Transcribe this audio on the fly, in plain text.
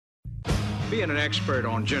Being an expert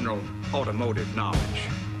on general automotive knowledge,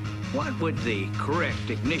 what would the correct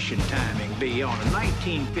ignition timing be on a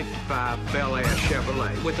 1955 Bel Air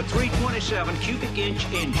Chevrolet with a 327 cubic inch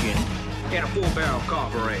engine and a 4-barrel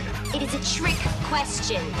carburetor? It is a trick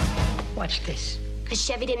question. Watch this. Because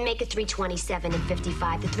Chevy didn't make a 327 in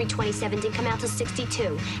 55. The 327 didn't come out till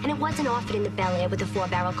 62. And it wasn't offered in the Bel Air with a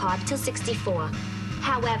 4-barrel carb till 64.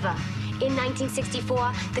 However, in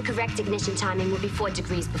 1964, the correct ignition timing would be 4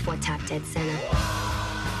 degrees before top dead center.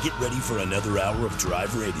 Get ready for another hour of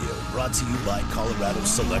Drive Radio, brought to you by Colorado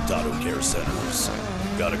Select Auto Care Centers.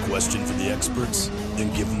 Got a question for the experts?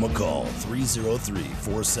 Then give them a call,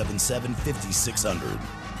 303-477-5600.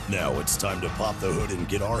 Now it's time to pop the hood and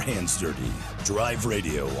get our hands dirty. Drive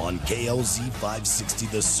Radio on KLZ 560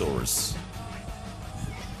 The Source.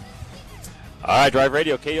 All right, Drive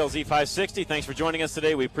Radio, KLZ 560. Thanks for joining us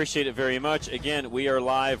today. We appreciate it very much. Again, we are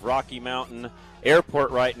live Rocky Mountain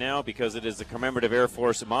Airport right now because it is the commemorative Air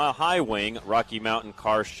Force Mile High Wing Rocky Mountain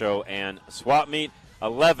Car Show and Swap Meet,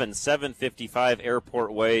 11755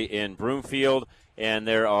 Airport Way in Broomfield. And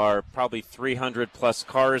there are probably 300-plus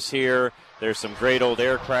cars here. There's some great old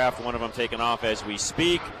aircraft, one of them taking off as we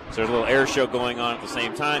speak. So there's a little air show going on at the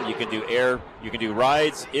same time. You can do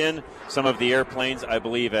rides in some of the airplanes, I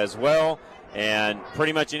believe, as well. And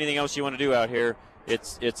pretty much anything else you want to do out here,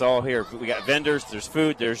 it's all here. We got vendors, there's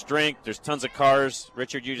food, there's drink, there's tons of cars.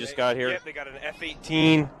 Richard, you just got here. Yep, they got an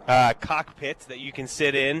F-18 cockpit that you can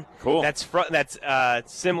sit in. Cool. That's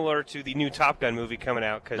similar to the new Top Gun movie coming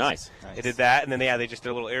out. Nice. They did that, and then they just did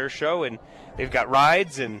a little air show, and they've got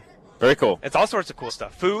rides and very cool. It's all sorts of cool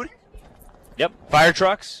stuff. Food. Yep. Fire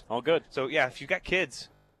trucks. All good. So yeah, if you've got kids.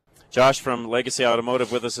 Josh from Legacy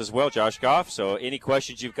Automotive with us as well, Josh Goff. So any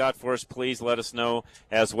questions you've got for us, please let us know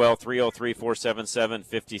as well,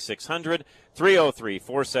 303-477-5600,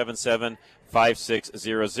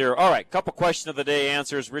 303-477-5600. All right, couple question of the day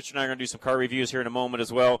answers. Richard and I are going to do some car reviews here in a moment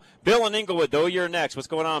as well. Bill in Inglewood, though, you're next. What's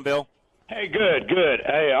going on, Bill? Hey, good.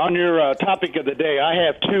 Hey, on your topic of the day, I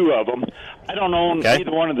have 2 of them. I don't own either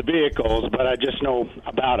one of the vehicles, but I just know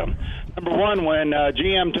about them. Number one, when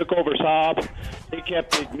GM took over Saab, they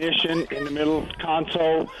kept the ignition in the middle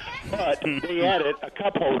console, but they added a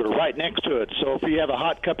cup holder right next to it. So if you have a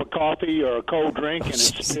hot cup of coffee or a cold drink and it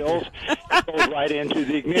spills, it goes right into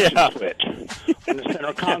the ignition switch in the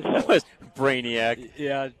center console. That was brainiac.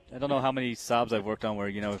 Yeah, I don't know how many Saabs I've worked on where,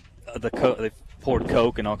 they poured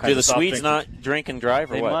Coke and all kinds of Do the Swedes not drink and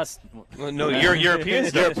drive, or they what? They must. Well, no,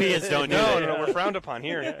 Europeans don't. Europeans don't do that. No, we're frowned upon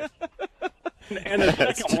here. And the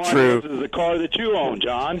second one is the car that you own,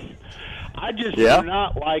 John. I just do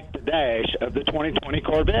not like the dash of the 2020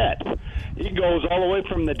 Corvette. It goes all the way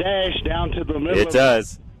from the dash down to the middle of the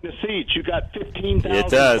seats. You got 15,000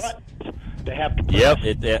 buttons to have to press.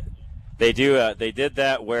 Yep, they do. They did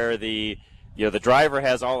that where the driver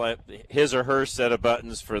has all his or her set of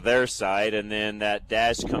buttons for their side, and then that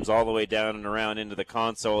dash comes all the way down and around into the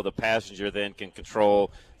console. The passenger then can control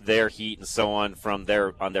their heat and so on from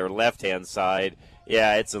on their left-hand side. Yeah,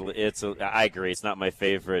 I agree. It's not my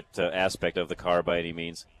favorite aspect of the car by any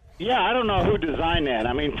means. Yeah, I don't know who designed that.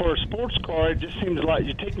 I mean, for a sports car, it just seems like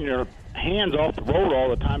you're taking your hands off the road all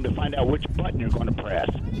the time to find out which button you're going to press.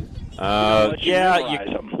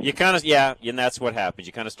 You kind of, and that's what happens.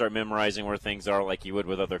 You kind of start memorizing where things are like you would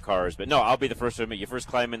with other cars. But no, I'll be the first to admit, you first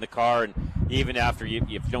climb in the car, and even after if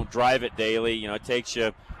you don't drive it daily, it takes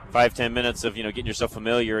you 5-10 minutes of, getting yourself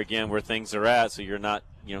familiar again where things are at, so you're not,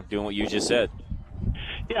 doing what you just said.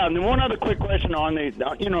 Yeah, and then one other quick question on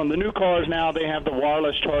the new cars now, they have the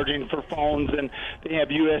wireless charging for phones, and they have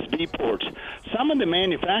USB ports. Some of the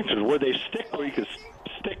manufacturers where you can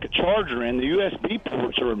stick a charger in, the USB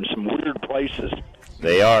ports are in some weird places.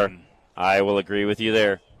 They are. I will agree with you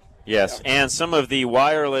there. Yes, and some of the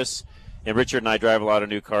wireless, and Richard and I drive a lot of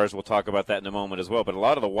new cars. We'll talk about that in a moment as well, but a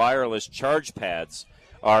lot of the wireless charge pads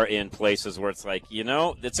are in places where it's like,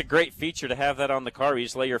 it's a great feature to have that on the car. You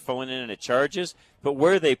just lay your phone in and it charges. But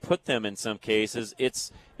where they put them in some cases,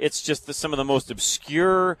 it's just some of the most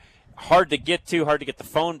obscure, hard to get the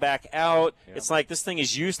phone back out. Yeah. It's like this thing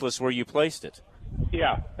is useless where you placed it.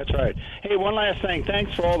 Yeah, that's right. Hey, one last thing.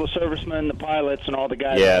 Thanks for all the servicemen, the pilots, and all the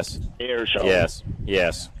guys at the air show. Yes.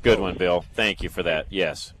 Good one, Bill. Thank you for that.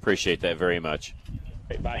 Yes, appreciate that very much.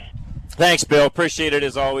 Hey, bye. Thanks, Bill. Appreciate it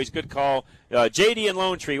as always. Good call. JD and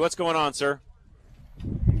Lone Tree, what's going on, sir?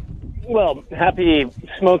 Well, happy,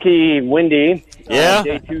 smoky, windy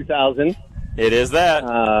day 2000. It is that.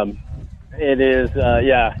 It is,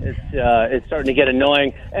 it's starting to get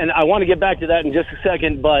annoying. And I want to get back to that in just a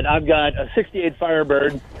second, but I've got a 68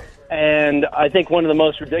 Firebird, and I think one of the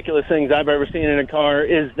most ridiculous things I've ever seen in a car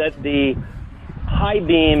is that the high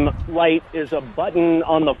beam light is a button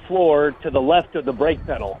on the floor to the left of the brake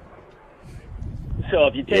pedal. So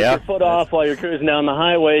if you take your foot off while you're cruising down the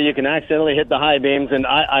highway, you can accidentally hit the high beams, and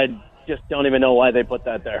I just don't even know why they put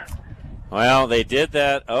that there. Well, they did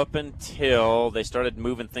that up until they started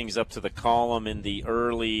moving things up to the column in the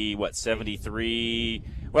early, 73.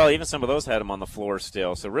 Well, even some of those had them on the floor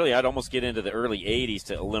still. So really, I'd almost get into the early 80s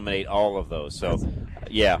to eliminate all of those. So,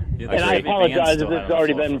 yeah. And I apologize if this has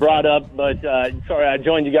already been brought up, but sorry, I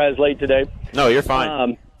joined you guys late today. No, you're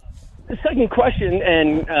fine. The second question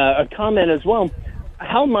and a comment as well.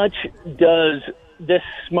 How much does this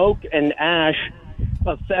smoke and ash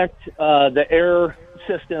affect the air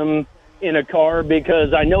system in a car?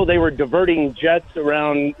 Because I know they were diverting jets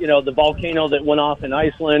around, the volcano that went off in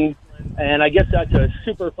Iceland, and I guess that's a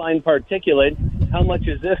super fine particulate. How much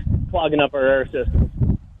is this clogging up our air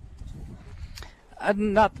system?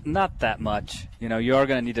 Not that much. You are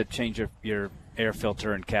going to need to change your air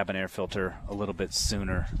filter and cabin air filter a little bit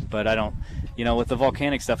sooner. But I don't, with the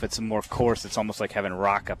volcanic stuff, it's more coarse. It's almost like having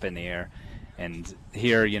rock up in the air. And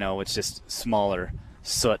here, it's just smaller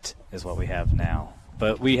soot is what we have now.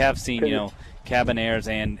 But we have seen, cabin airs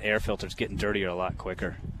and air filters getting dirtier a lot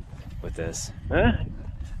quicker with this. Huh?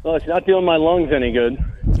 Well, it's not doing my lungs any good.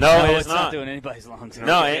 No, it's not doing anybody's lungs.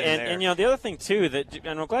 No, and the other thing, too,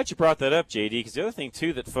 and I'm glad you brought that up, JD, because the other thing,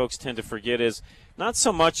 too, that folks tend to forget is not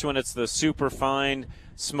so much when it's the super fine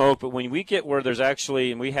smoke, but when we get where there's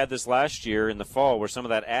actually, and we had this last year in the fall, where some of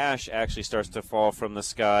that ash actually starts to fall from the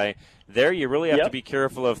sky, there you really have to be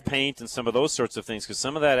careful of paint and some of those sorts of things, because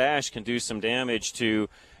some of that ash can do some damage to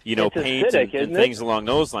paint acidic, and things along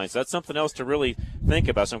those lines. That's something else to really think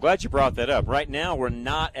about. So I'm glad you brought that up. Right now, we're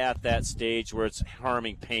not at that stage where it's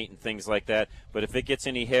harming paint and things like that. But if it gets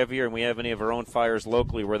any heavier and we have any of our own fires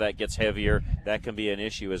locally where that gets heavier, that can be an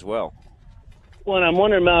issue as well. Well, and I'm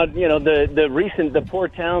wondering about, the poor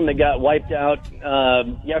town that got wiped out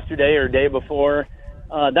yesterday or day before.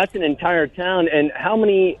 That's an entire town. And how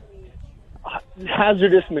many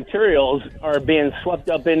hazardous materials are being swept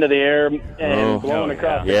up into the air and blown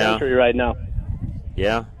across the country right now?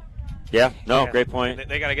 Yeah. Great point.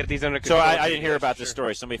 They got to get these under control. So I didn't hear about this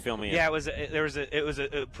story. Somebody fill me in. Yeah, it was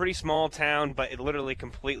a pretty small town, but it literally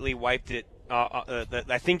completely wiped it.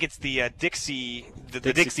 I think it's the Dixie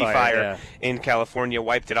fire in California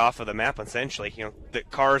wiped it off of the map essentially. The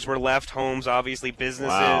cars were left, homes, obviously, businesses.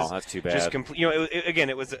 Wow, that's too bad. Just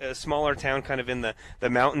it was a smaller town, kind of in the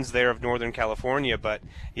mountains there of Northern California. But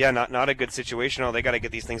yeah, not a good situation. They got to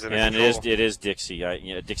get these things under control. And it is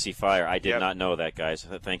Dixie. Dixie fire. I did not know that, guys.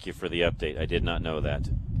 Thank you for the update. I did not know that.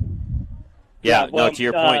 Yeah, to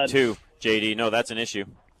your point too, JD. No, that's an issue.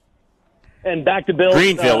 And back to Bill.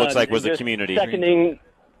 Greenville looks like was the community. Seconding,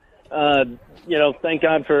 thank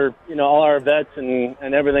God for all our vets and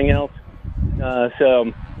everything else.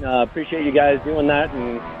 So appreciate you guys doing that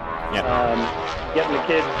and getting the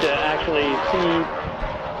kids to actually see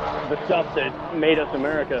the stuff that made us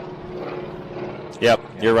America. Yep,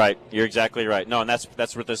 you're right. You're exactly right. No, and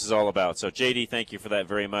that's what this is all about. So, JD, thank you for that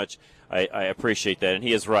very much. I appreciate that. And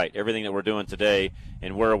he is right. Everything that we're doing today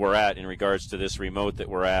and where we're at in regards to this remote that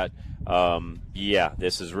we're at,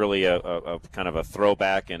 this is really a kind of a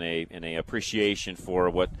throwback and a appreciation for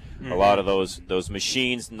what a lot of those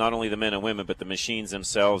machines, not only the men and women, but the machines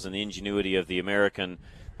themselves and the ingenuity of the American,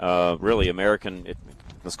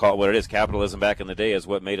 let's call it what it is, capitalism back in the day is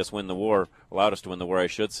what made us win the war, allowed us to win the war, I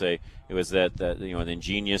should say. It was that the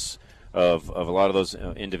ingenious of a lot of those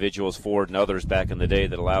individuals, Ford and others back in the day,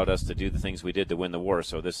 that allowed us to do the things we did to win the war.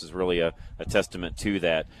 So this is really a testament to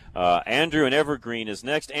that. Andrew in Evergreen is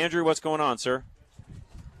next. Andrew, what's going on, sir?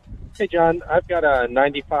 Hey, John. I've got a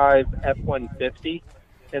 95 F-150,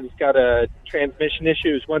 and it's got a transmission issue.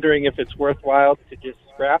 I was wondering if it's worthwhile to just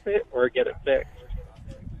scrap it or get it fixed.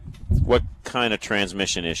 What kind of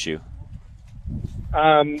transmission issue?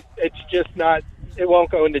 It's just not, it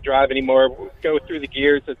won't go into drive anymore. Go through the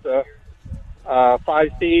gears. It's a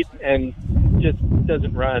 5-speed and just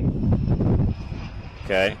doesn't run.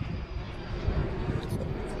 Okay.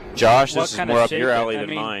 Josh, this is more up your alley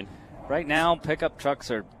than mine. Right now, pickup trucks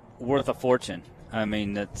are worth a fortune. I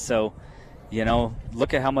mean,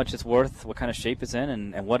 look at how much it's worth, what kind of shape it's in,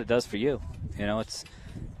 and what it does for you. It's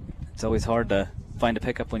always hard to find a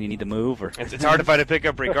pickup when you need to move, or it's hard to find a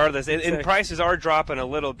pickup regardless. And prices are dropping a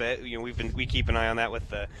little bit. We keep an eye on that with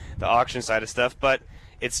the auction side of stuff, but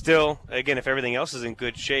it's still, again, if everything else is in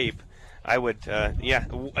good shape, I would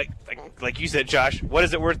like you said, Josh, what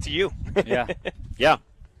is it worth to you? Yeah.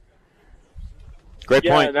 Great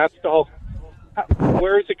point. Yeah, that's the whole.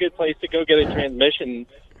 Where is a good place to go get a transmission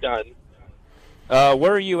done?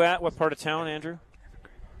 Where are you at? What part of town, Andrew?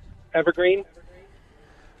 Evergreen.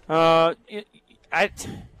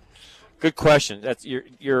 Good question. That's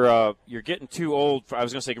you're getting too old. I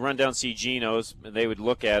was going to say run down see Geno's. They would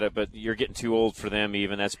look at it, but you're getting too old for them.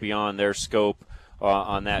 Even that's beyond their scope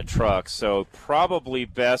on that truck. So probably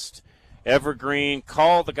best Evergreen.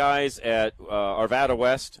 Call the guys at Arvada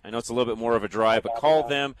West. I know it's a little bit more of a drive, but call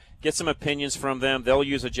them. Get some opinions from them. They'll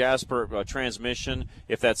use a Jasper transmission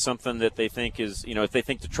if that's something that they think is, if they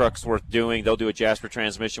think the truck's worth doing, they'll do a Jasper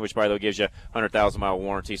transmission, which by the way gives you a 100,000-mile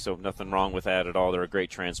warranty, so nothing wrong with that at all. They're a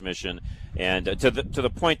great transmission. And to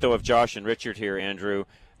the point, though, of Josh and Richard here, Andrew,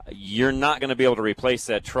 you're not going to be able to replace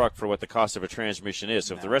that truck for what the cost of a transmission is.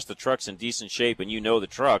 So if the rest of the truck's in decent shape and you know the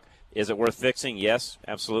truck, is it worth fixing? Yes,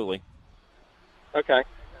 absolutely. Okay.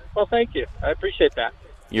 Well, thank you. I appreciate that.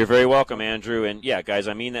 You're very welcome, Andrew. And, yeah, guys,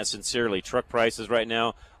 I mean that sincerely. Truck prices right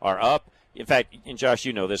now are up. In fact, and Josh,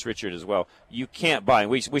 you know this, Richard as well, you can't buy.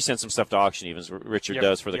 We send some stuff to auction even, as Richard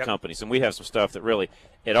does for the companies. And we have some stuff that really,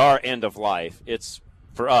 at our end of life, it's,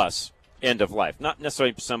 for us, end of life. Not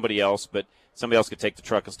necessarily for somebody else, but somebody else could take the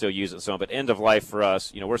truck and still use it. So, but end of life for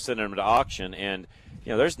us, we're sending them to auction. And,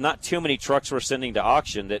 there's not too many trucks we're sending to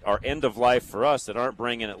auction that are end of life for us that aren't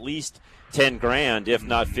bringing at least $10,000, if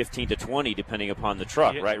not 15 to 20, depending upon the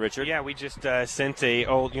truck, right, Richard? Yeah, we just sent a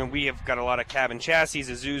old. We have got a lot of cabin chassis, a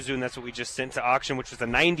Zuzu, and that's what we just sent to auction, which was a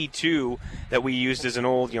 '92 that we used as an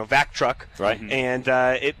old, vac truck. Right. And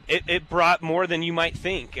it brought more than you might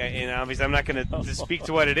think. And obviously, I'm not going to speak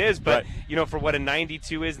to what it is, but for what a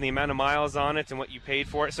 '92 is and the amount of miles on it and what you paid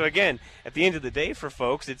for it. So again, at the end of the day, for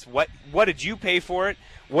folks, it's what did you pay for it?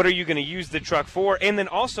 What are you going to use the truck for? And then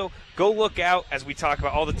also go look out, as we talk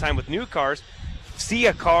about all the time with new cars, see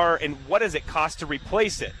a car and what does it cost to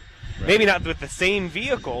replace it? Right. Maybe not with the same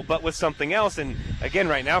vehicle, but with something else. And again,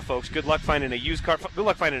 right now, folks, good luck finding a used car. Good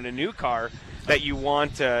luck finding a new car that you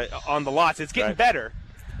want on the lots. It's getting better.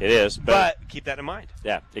 It is. But keep that in mind.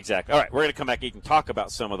 Yeah, exactly. All right, we're going to come back. You can talk about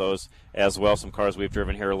some of those as well, some cars we've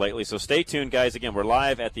driven here lately. So stay tuned, guys. Again, we're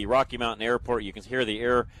live at the Rocky Mountain Airport. You can hear the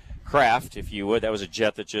aircraft, if you would. That was a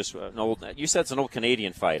jet that just you said it's an old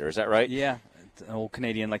Canadian fighter. Is that right? Yeah, it's an old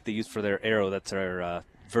Canadian like they use for their Arrow. That's their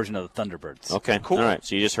version of the Thunderbirds. Okay, cool. All right,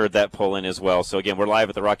 so you just heard that pull in as well. So again, we're live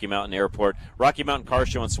at the Rocky Mountain Airport. Rocky Mountain Car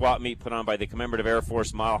Show and Swap Meet put on by the Commemorative Air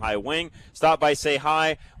Force Mile High Wing. Stop by, say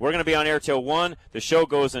hi. We're going to be on air till 1. The show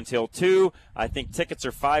goes until 2. I think tickets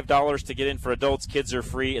are $5 to get in for adults. Kids are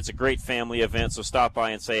free. It's a great family event, so stop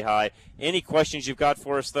by and say hi. Any questions you've got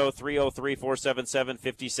for us, though,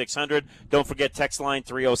 303-477-5600. Don't forget text line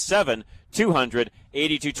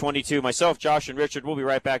 307-200-8222. Myself, Josh, and Richard, we'll be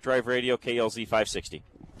right back. Drive Radio, KLZ 560.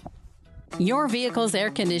 Your vehicle's air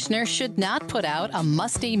conditioner should not put out a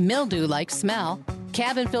musty, mildew-like smell.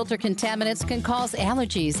 Cabin filter contaminants can cause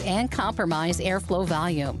allergies and compromise airflow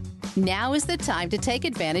volume. Now is the time to take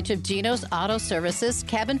advantage of Geno's Auto Services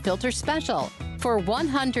Cabin Filter Special. For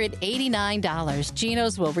 $189,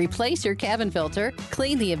 Geno's will replace your cabin filter,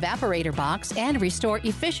 clean the evaporator box, and restore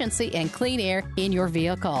efficiency and clean air in your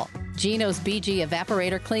vehicle. Geno's BG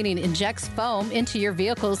Evaporator Cleaning injects foam into your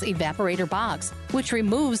vehicle's evaporator box, which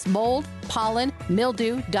removes mold, pollen,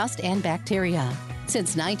 mildew, dust, and bacteria.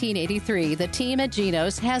 Since 1983, the team at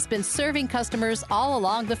Geno's has been serving customers all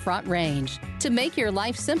along the Front Range. To make your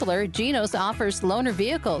life simpler, Geno's offers loaner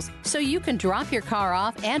vehicles, so you can drop your car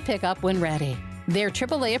off and pick up when ready. They're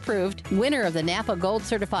AAA approved, winner of the Napa Gold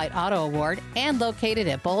Certified Auto Award, and located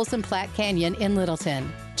at Bowles and Platte Canyon in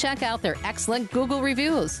Littleton. Check out their excellent Google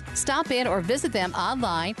reviews. Stop in or visit them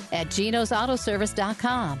online at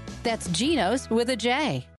genosautoservice.com. That's Genos with a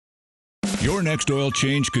J. Your next oil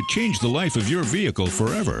change could change the life of your vehicle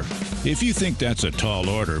forever. If you think that's a tall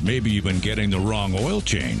order, maybe you've been getting the wrong oil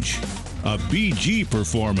change. A BG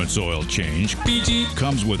Performance oil change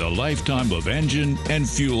comes with a lifetime of engine and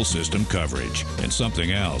fuel system coverage. And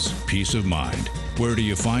something else, peace of mind. Where do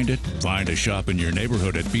you find it? Find a shop in your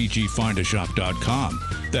neighborhood at bgfindashop.com.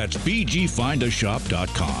 That's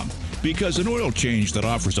bgfindashop.com. Because an oil change that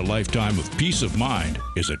offers a lifetime of peace of mind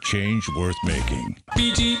is a change worth making.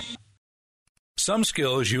 BG. Some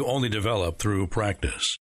skills you only develop through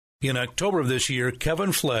practice. In October of this year,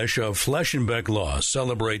 Kevin Flesh of Flesh & Beck Law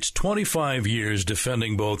celebrates 25 years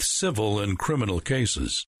defending both civil and criminal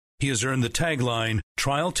cases. He has earned the tagline,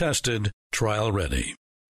 trial tested, trial ready.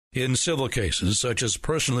 In civil cases, such as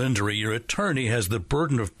personal injury, your attorney has the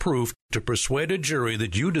burden of proof to persuade a jury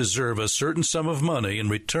that you deserve a certain sum of money in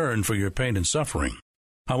return for your pain and suffering.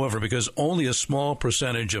 However, because only a small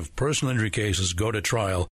percentage of personal injury cases go to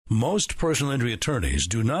trial, most personal injury attorneys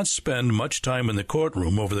do not spend much time in the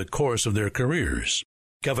courtroom over the course of their careers.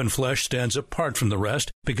 Kevin Flesh stands apart from the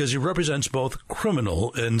rest because he represents both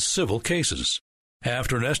criminal and civil cases.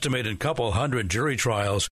 After an estimated couple hundred jury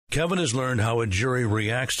trials, Kevin has learned how a jury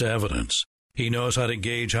reacts to evidence. He knows how to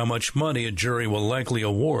gauge how much money a jury will likely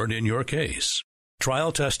award in your case.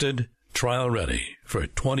 Trial tested, trial ready for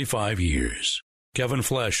 25 years. Kevin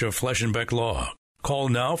Flesh of Flesh and Beck Law. Call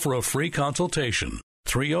now for a free consultation.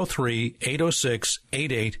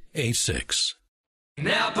 303-806-8886.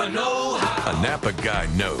 Napa know-how. A Napa guy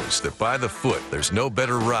knows that by the foot, there's no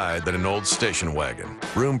better ride than an old station wagon.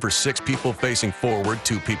 Room for 6 people facing forward,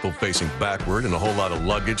 2 people facing backward, and a whole lot of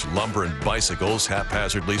luggage, lumber, and bicycles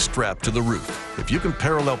haphazardly strapped to the roof. If you can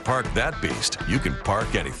parallel park that beast, you can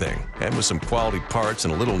park anything. And with some quality parts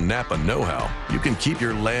and a little Napa know-how, you can keep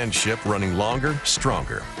your land ship running longer,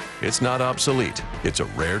 stronger. It's not obsolete. It's a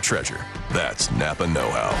rare treasure. That's Napa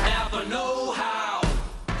know-how. Napa know-how.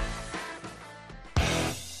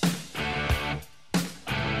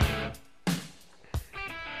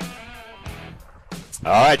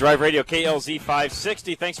 All right, Drive Radio, KLZ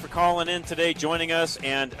 560. Thanks for calling in today, joining us.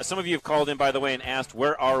 And some of you have called in, by the way, and asked,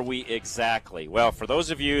 where are we exactly? Well, for those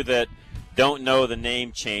of you that don't know the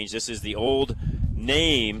name change, this is the old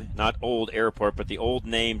name, not old airport, but the old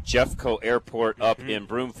name Jeffco Airport up in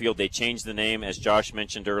Broomfield. They changed the name, as Josh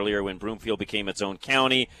mentioned earlier, when Broomfield became its own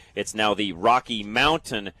county. It's now the Rocky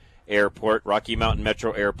Mountain Airport, Rocky Mountain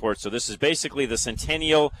Metro Airport. So this is basically the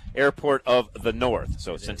Centennial Airport of the North.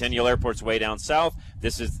 So Centennial Airport's way down south.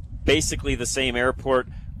 This is basically the same airport,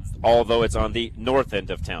 although it's on the north end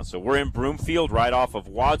of town. So we're in Broomfield, right off of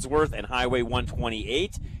Wadsworth and Highway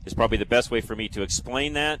 128 is probably the best way for me to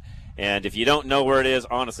explain that. And if you don't know where it is,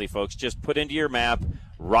 honestly, folks, just put into your map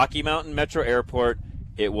Rocky Mountain Metro Airport.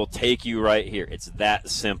 It will take you right here. It's that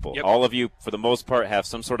simple. Yep. All of you, for the most part, have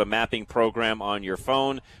some sort of mapping program on your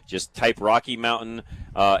phone. Just type Rocky Mountain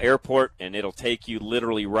Airport, and it'll take you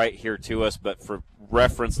literally right here to us. But for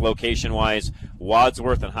reference location-wise,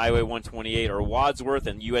 Wadsworth and Highway 128, or Wadsworth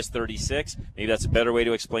and US 36. Maybe that's a better way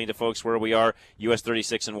to explain to folks where we are. US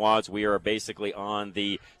 36 and Wads, we are basically on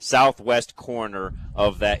the southwest corner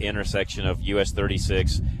of that intersection of US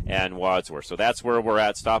 36 and Wadsworth. So that's where we're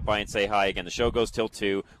at. Stop by and say hi. Again, the show goes till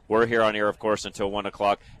 2. We're here on air, of course, until 1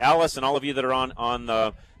 o'clock. Alice and all of you that are on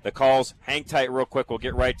the calls, hang tight real quick. We'll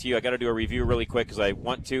get right to you. I got to do a review really quick because I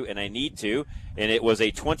want to and I need to. And it was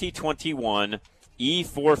a 2021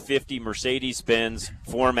 E450 Mercedes-Benz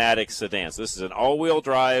 4MATIC sedan. So this is an all-wheel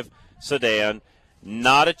drive sedan.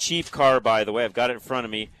 Not a cheap car, by the way. I've got it in front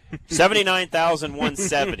of me.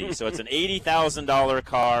 $79,170. So it's an $80,000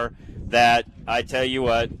 car that, I tell you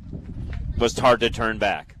what, was hard to turn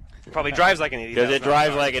back. Probably drives like an $80,000 because it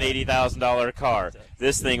drives like an $80,000 car.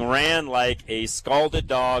 This thing ran like a scalded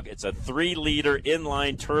dog. It's a 3-liter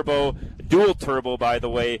inline turbo, dual turbo, by the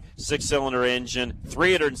way, 6-cylinder engine,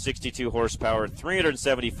 362 horsepower,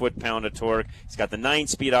 370 foot-pound of torque. It's got the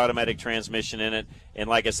 9-speed automatic transmission in it. And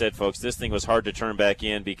like I said, folks, this thing was hard to turn back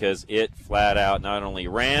in because it flat out not only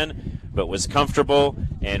ran, but was comfortable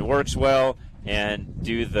and works well. And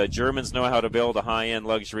do the Germans know how to build a high-end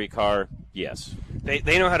luxury car? Yes.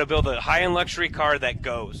 They know how to build a high-end luxury car that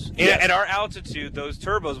goes. Yes. At our altitude, those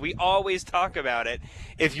turbos, we always talk about it.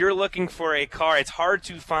 If you're looking for a car, it's hard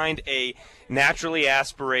to find a naturally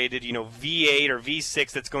aspirated, V8 or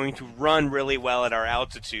V6 that's going to run really well at our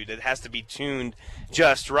altitude. It has to be tuned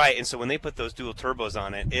just right. And so when they put those dual turbos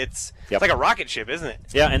on it, it's like a rocket ship, isn't it?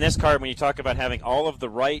 Yeah, and this car, when you talk about having all of the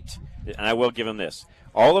right, and I will give them this,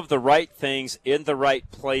 all of the right things in the right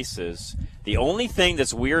places. The only thing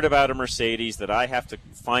that's weird about a Mercedes that I have to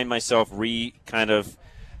find myself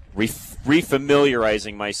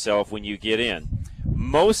refamiliarizing myself when you get in,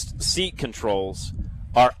 most seat controls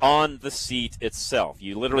are on the seat itself.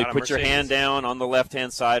 You literally put your hand down on the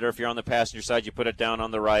left-hand side, or if you're on the passenger side, you put it down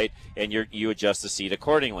on the right, and you adjust the seat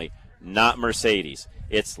accordingly. Not Mercedes.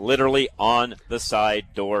 It's literally on the side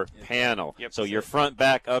door panel. Yep. So your front,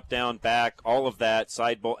 back, up, down, back, all of that,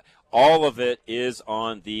 side bolt, all of it is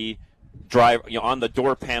on the driver, on the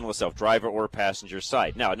door panel itself, driver or passenger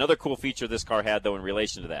side. Now, another cool feature this car had, though, in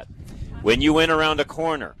relation to that, when you went around a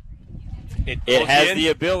corner, it has the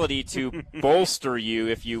ability to bolster you,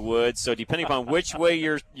 if you would. So depending upon which way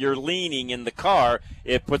you're leaning in the car,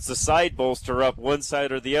 it puts the side bolster up one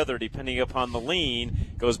side or the other, depending upon the lean.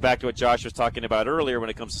 Goes back to what Josh was talking about earlier when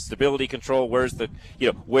it comes to stability control. Where is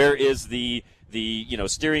the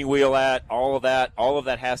steering wheel at? All of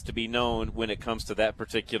that has to be known when it comes to that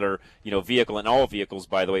particular vehicle, and all vehicles,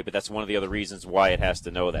 by the way. But that's one of the other reasons why it has to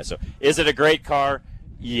know that. So, is it a great car?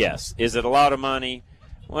 Yes. Is it a lot of money?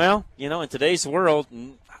 Well, in today's world,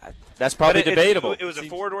 That's probably debatable. It was a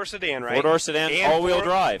four-door sedan, right? Four-door sedan, and all-wheel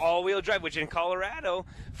drive. All-wheel drive, which in Colorado,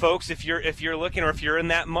 folks, if you're looking, or if you're in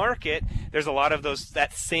that market, there's a lot of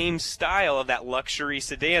that same style of that luxury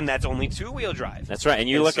sedan that's only two-wheel drive. That's right. And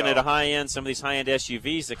you're looking at a high-end, some of these high-end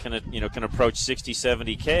SUVs that can approach 60,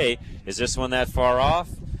 70K. Is this one that far off?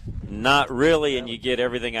 Not really, and you get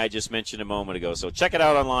everything I just mentioned a moment ago. So check it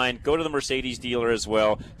out online. Go to the Mercedes dealer as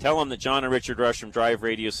well. Tell them that John and Richard Rush from Drive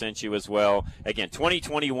Radio sent you as well. Again,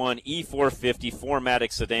 2021 E450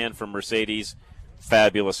 4MATIC sedan from Mercedes.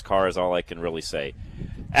 Fabulous car is all I can really say.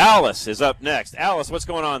 Alice is up next. Alice, what's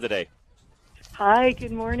going on today? Hi,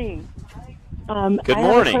 good morning. Good I morning.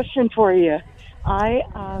 have a question for you.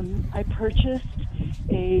 I purchased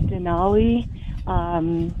a Denali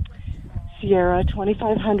Sierra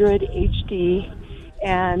 2500 HD,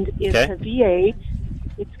 and it's a V8.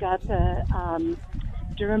 It's got the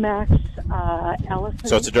Duramax Allison.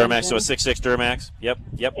 So it's a Duramax, engine. so a 6.6 Duramax. Yep.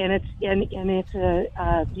 And it's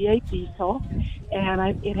a V8 diesel,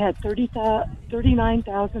 and it had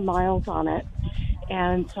 39,000 miles on it.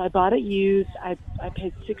 And so I bought it used. I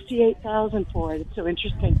paid $68,000 for it. It's so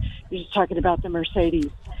interesting. You're just talking about the Mercedes,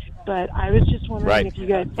 but I was just wondering if you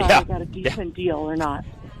guys thought I got a decent deal or not.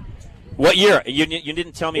 What year? You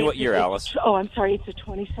didn't tell me what year, Alice. Oh, I'm sorry. It's a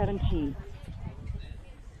 2017.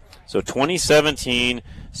 So 2017,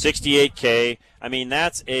 68K. I mean,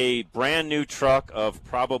 that's a brand new truck of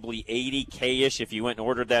probably 80K-ish if you went and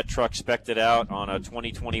ordered that truck, spec'd it out on a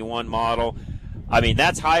 2021 model. I mean,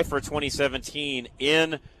 that's high for 2017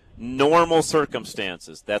 in normal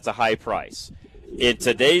circumstances. That's a high price. In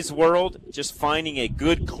today's world, just finding a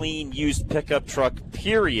good, clean, used pickup truck,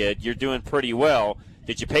 period, you're doing pretty well.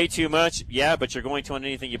 Did you pay too much? Yeah, but you're going to on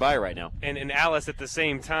anything you buy right now. And Alice, at the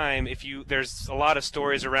same time, there's a lot of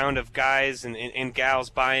stories around of guys and gals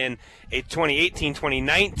buying a 2018,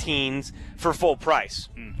 2019s for full price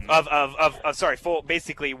full,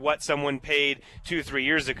 basically what someone paid 2-3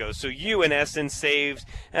 years ago. So you, in essence, saved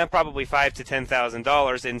probably $5,000 to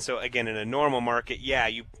 $10,000. And so again, in a normal market,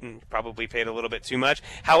 you probably paid a little bit too much.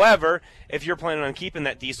 However, if you're planning on keeping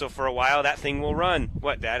that diesel for a while, that thing will run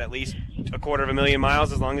at least 250,000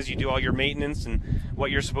 miles, as long as you do all your maintenance and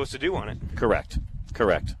what you're supposed to do on it. Correct.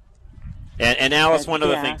 And Alice, one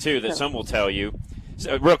other thing too that some will tell you.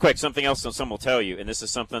 So real quick, something else that some will tell you, and this is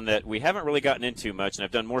something that we haven't really gotten into much, and I've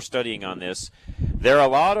done more studying on this. There are a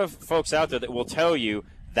lot of folks out there that will tell you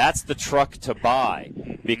that's the truck to buy,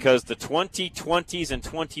 because the 2020s and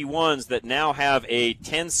 21s that now have a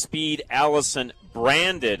 10-speed Allison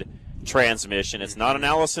branded transmission. It's not an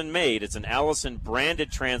Allison made. It's an Allison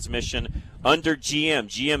branded transmission under GM.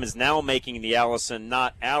 GM is now making the Allison,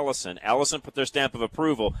 not Allison. Allison put their stamp of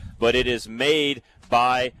approval, but it is made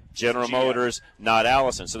by General Motors, not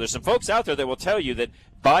Allison. So there's some folks out there that will tell you that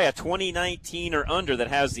buy a 2019 or under that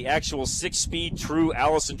has the actual 6-speed true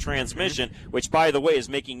Allison transmission, which, by the way, is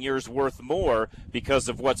making yours worth more because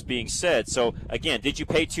of what's being said. So, again, did you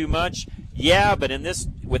pay too much? Yeah, but in this,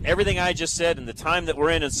 with everything I just said and the time that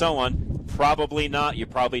we're in and so on, probably not. You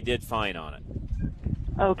probably did fine on it.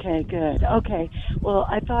 Okay, good. Okay. Well,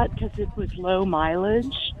 I thought because it was low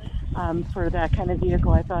mileage for that kind of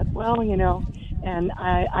vehicle, I thought, and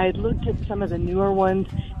I looked at some of the newer ones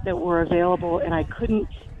that were available, and I couldn't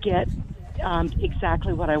get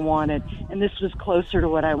exactly what I wanted. And this was closer to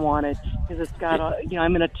what I wanted because it's got, I'm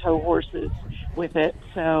going to tow horses with it,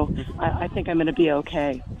 so I think I'm going to be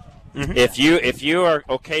okay. Mm-hmm. If you are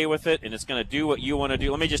okay with it and it's going to do what you want to do,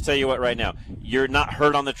 let me just tell you what right now. You're not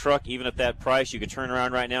hurt on the truck, even at that price. You could turn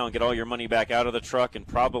around right now and get all your money back out of the truck, and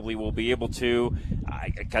probably will be able to.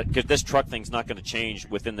 Because this truck thing's not going to change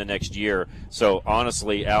within the next year. So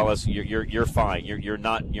honestly, Alice, you're fine. You're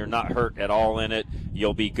not hurt at all in it.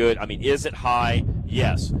 You'll be good. I mean, is it high?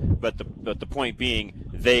 Yes, but the point being,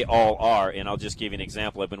 they all are. And I'll just give you an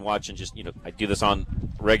example. I've been watching I do this on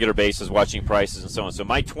regular basis, watching prices and so on. So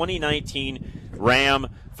my 2019 Ram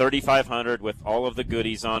 3500 with all of the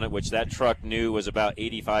goodies on it, which that truck knew was about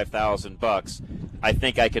 $85,000. I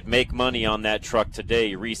think I could make money on that truck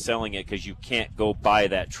today reselling it, because you can't go buy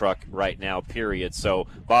that truck right now, period. So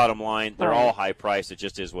bottom line, they're all high priced. It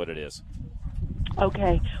just is what it is.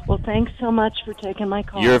 Okay. Well, thanks so much for taking my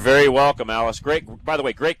call. You're very welcome, Alice. By the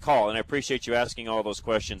way, great call, and I appreciate you asking all those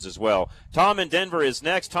questions as well. Tom in Denver is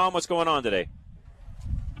next. Tom, what's going on today?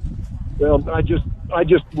 Well, I just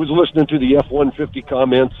was listening to the F-150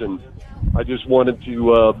 comments, and I just wanted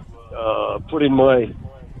to put in my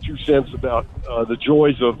 2 cents about the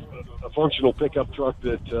joys of a functional pickup truck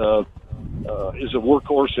that is a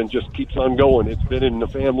workhorse and just keeps on going. It's been in the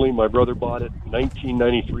family. My brother bought it,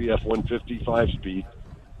 1993 F-150 5-speed,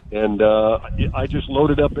 and I just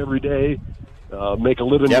load it up every day make a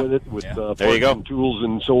living with it, with there you go. and tools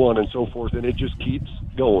and so on and so forth, and it just keeps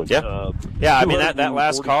going. Yeah, I mean, that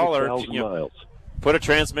last caller, put a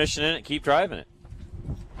transmission in it, keep driving it.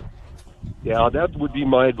 Yeah, that would be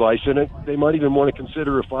my advice, and they might even want to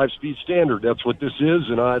consider a 5-speed standard. That's what this is,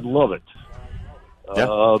 and I'd love it.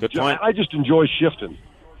 Good point. I just enjoy shifting.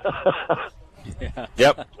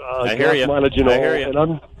 Yep, I hear you. Mileage and I all, hear you.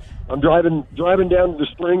 and I'm driving down to the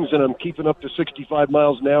Springs, and I'm keeping up to 65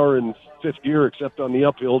 miles an hour in fifth gear, except on the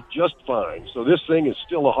uphill, just fine. So this thing is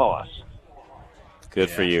still a hoss. Good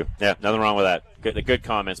for you. Yeah, nothing wrong with that. Good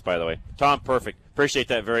comments, by the way. Tom, perfect. Appreciate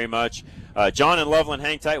that very much. John and Loveland,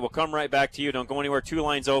 hang tight. We'll come right back to you. Don't go anywhere. 2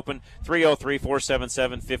 lines open,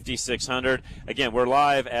 303-477-5600. Again, we're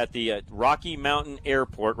live at the Rocky Mountain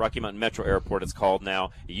Airport, Rocky Mountain Metro Airport it's called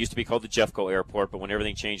now. It used to be called the Jeffco Airport, but when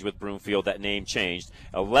everything changed with Broomfield, that name changed.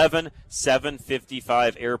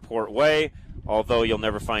 11755 Airport Way. Although you'll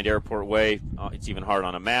never find Airport Way, it's even hard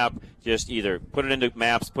on a map. Just either put it into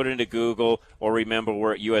maps, put it into Google, or remember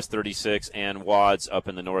we're at US 36 and WADS up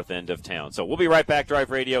in the north end of town. So we'll be right back.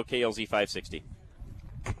 Drive Radio, KLZ 560.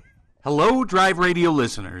 Hello, Drive Radio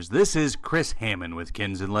listeners. This is Chris Hammond with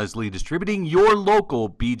Kins and Leslie Distributing, your local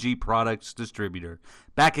BG Products distributor.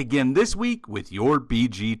 Back again this week with your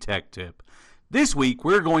BG Tech Tip. This week,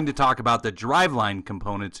 we're going to talk about the driveline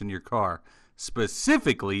components in your car.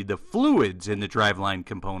 Specifically, the fluids in the driveline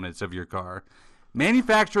components of your car.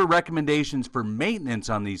 Manufacturer recommendations for maintenance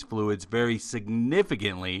on these fluids vary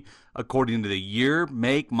significantly according to the year,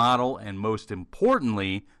 make, model, and most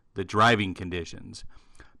importantly, the driving conditions.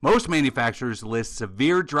 Most manufacturers list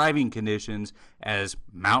severe driving conditions as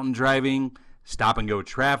mountain driving, stop-and-go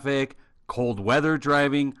traffic, cold weather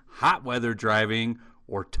driving, hot weather driving,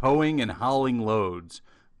 or towing and hauling loads.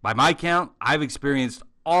 By my count, I've experienced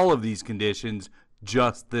all of these conditions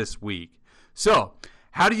just this week. So,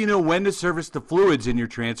 how do you know when to service the fluids in your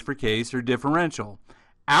transfer case or differential?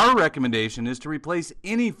 Our recommendation is to replace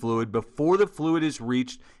any fluid before the fluid has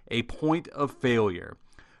reached a point of failure.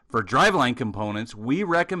 For driveline components, we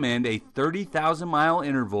recommend a 30,000-mile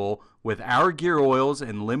interval with our gear oils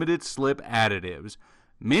and limited slip additives.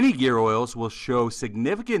 Many gear oils will show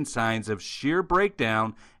significant signs of shear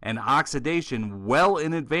breakdown and oxidation well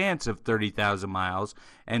in advance of 30,000 miles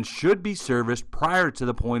and should be serviced prior to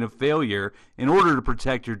the point of failure in order to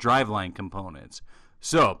protect your driveline components.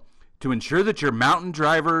 So, to ensure that your mountain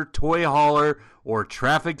driver, toy hauler, or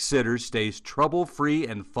traffic sitter stays trouble-free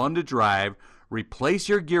and fun to drive, replace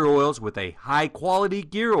your gear oils with a high-quality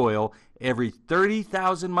gear oil every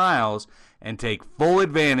 30,000 miles and take full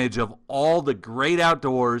advantage of all the great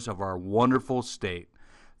outdoors of our wonderful state.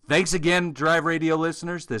 Thanks again, Drive Radio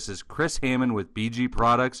listeners. This is Chris Hammond with BG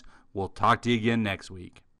Products. We'll talk to you again next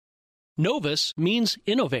week. Novus means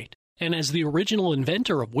innovate, and as the original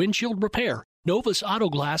inventor of windshield repair, Novus Auto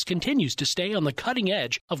Glass continues to stay on the cutting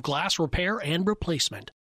edge of glass repair and replacement.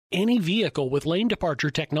 Any vehicle with lane departure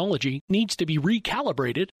technology needs to be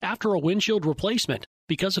recalibrated after a windshield replacement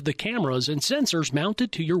because of the cameras and sensors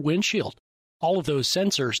mounted to your windshield. All of those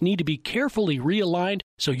sensors need to be carefully realigned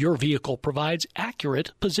so your vehicle provides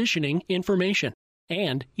accurate positioning information.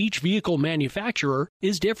 And each vehicle manufacturer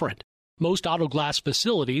is different. Most auto glass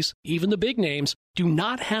facilities, even the big names, do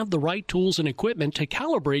not have the right tools and equipment to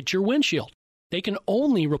calibrate your windshield. They can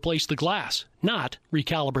only replace the glass, not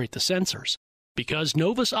recalibrate the sensors. Because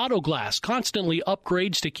Novus Auto Glass constantly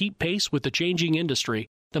upgrades to keep pace with the changing industry,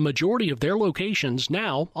 the majority of their locations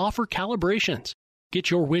now offer calibrations. Get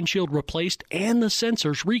your windshield replaced and the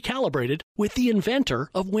sensors recalibrated with the inventor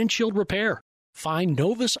of windshield repair. Find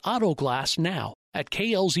Novus Auto Glass now at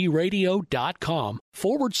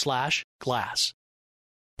klzradio.com/glass.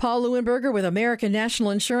 Paul Leuenberger with American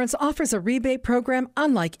National Insurance offers a rebate program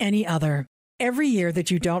unlike any other. Every year that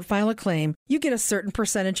you don't file a claim, you get a certain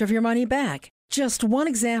percentage of your money back. Just one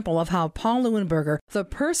example of how Paul Leuenberger, the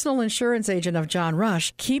personal insurance agent of John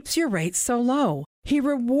Rush, keeps your rates so low. He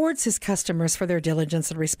rewards his customers for their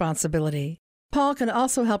diligence and responsibility. Paul can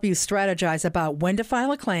also help you strategize about when to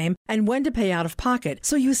file a claim and when to pay out of pocket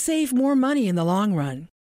so you save more money in the long run.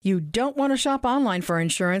 You don't want to shop online for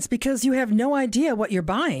insurance because you have no idea what you're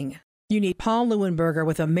buying. You need Paul Leuenberger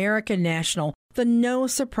with American National, the no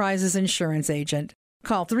surprises insurance agent.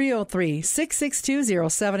 Call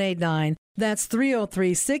 303-662-0789. That's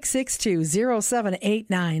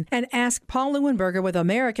 303-662-0789 and ask Paul Leuenberger with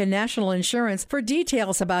American National Insurance for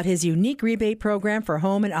details about his unique rebate program for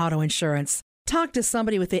home and auto insurance. Talk to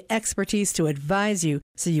somebody with the expertise to advise you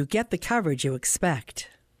so you get the coverage you expect.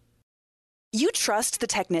 You trust the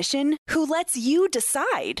technician who lets you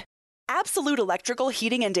decide. Absolute Electrical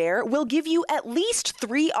Heating and Air will give you at least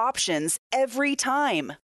 3 options every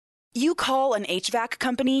time. You call an HVAC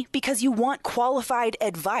company because you want qualified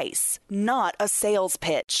advice, not a sales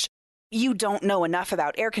pitch. You don't know enough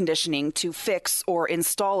about air conditioning to fix or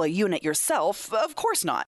install a unit yourself, of course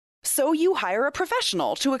not. So you hire a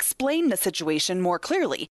professional to explain the situation more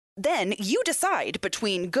clearly. Then you decide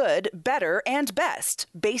between good, better, and best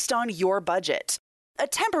based on your budget. A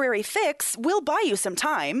temporary fix will buy you some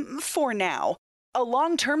time, for now. A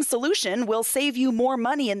long-term solution will save you more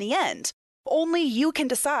money in the end. Only you can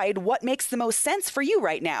decide what makes the most sense for you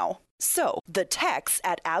right now. So, the techs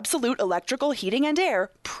at Absolute Electrical Heating and Air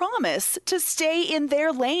promise to stay in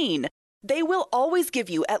their lane. They will always give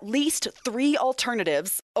you at least 3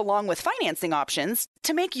 alternatives, along with financing options,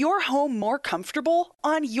 to make your home more comfortable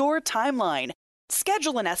on your timeline.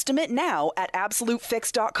 Schedule an estimate now at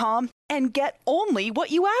AbsoluteFix.com and get only what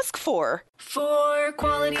you ask for. For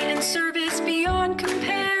quality and service beyond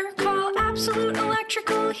compare, call Absolute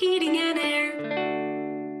Electrical Heating and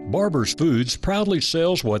Air. Barber's Foods proudly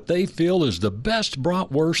sells what they feel is the best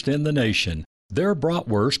bratwurst in the nation. Their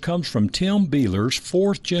bratwurst comes from Tim Beeler's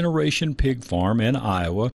 4th-generation pig farm in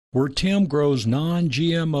Iowa, where Tim grows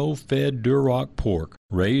non-GMO fed Duroc pork,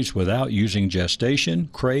 raised without using gestation,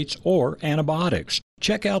 crates, or antibiotics.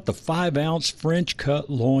 Check out the 5-ounce French-cut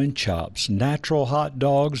loin chops, natural hot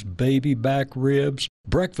dogs, baby back ribs,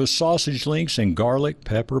 breakfast sausage links, and garlic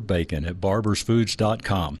pepper bacon at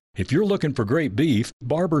barbersfoods.com. If you're looking for great beef,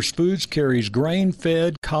 Barber's Foods carries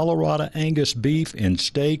grain-fed Colorado Angus beef in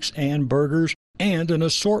steaks and burgers, and an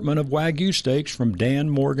assortment of Wagyu steaks from Dan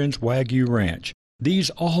Morgan's Wagyu Ranch. These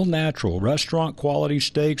all-natural, restaurant-quality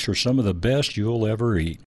steaks are some of the best you'll ever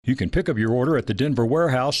eat. You can pick up your order at the Denver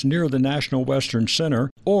warehouse near the National Western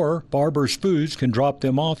Center, or Barber's Foods can drop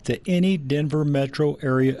them off to any Denver metro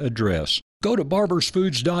area address. Go to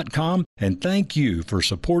barbersfoods.com and thank you for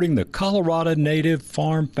supporting the Colorado native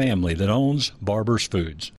farm family that owns Barber's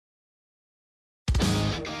Foods.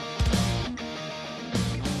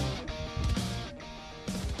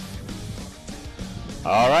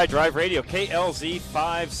 All right, Drive Radio, KLZ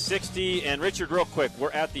 560. And Richard, real quick, we're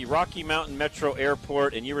at the Rocky Mountain Metro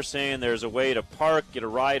Airport, and you were saying there's a way to park, get a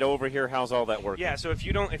ride over here. How's all that working? Yeah, so if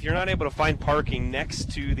you're not able to find parking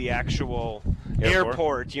next to the actual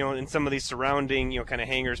airport, in some of these surrounding, kind of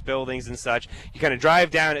hangars, buildings and such, you kind of drive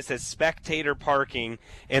down, it says spectator parking,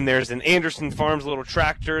 and there's an Anderson Farms little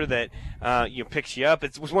tractor that picks you up.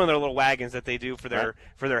 It's one of their little wagons that they do for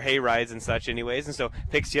their hay rides and such anyways, and so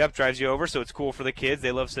picks you up, drives you over, so it's cool for the kids.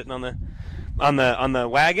 They love sitting on the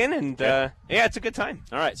wagon, and it's a good time.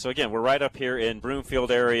 All right, so again, we're right up here in Broomfield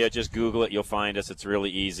area. Just Google it, you'll find us. It's really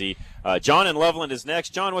easy. John in Loveland is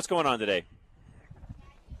next. John, what's going on today?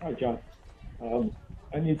 Hi, John.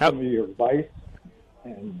 I need some of your advice.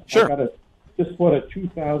 And sure. I just bought a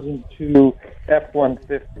 2002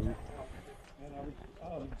 F-150, and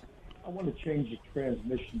I want to change the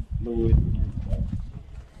transmission fluid,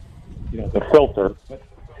 the filter. But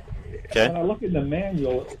when I look in the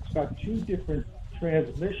manual, it's got 2 different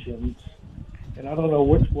transmissions, and I don't know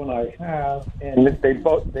which one I have. And they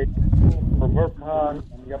both for Mercon,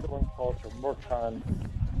 and the other one calls for Mercon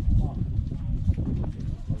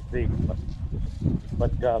Z.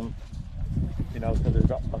 But so there's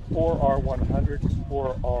a 4R100,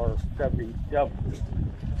 4R77.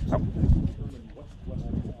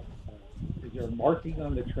 Is there a marking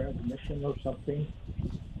on the transmission or something?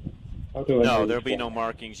 No, there'll be no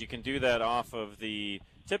markings. You can do that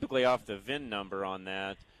typically off the VIN number on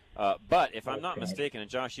that. But if I'm not mistaken, and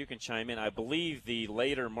Josh, you can chime in, I believe the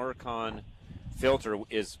later Mercon filter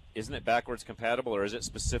isn't it backwards compatible, or is it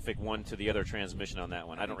specific one to the other transmission on that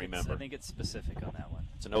one? I don't remember. I think it's specific on that one.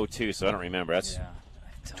 It's an 02, so I don't remember. That's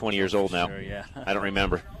 20 years old now. Sure, yeah. I don't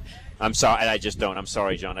remember. I'm sorry. I just don't. I'm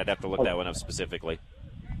sorry, John. I'd have to look that one up specifically.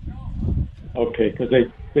 Okay, because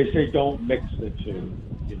they say don't mix the two.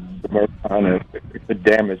 The Mercon, it could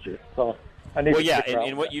damage it. So I need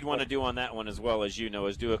and what you'd want to do on that one as well, as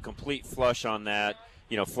is do a complete flush on that.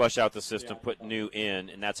 Flush out the system, put new in,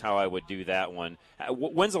 and that's how I would do that one.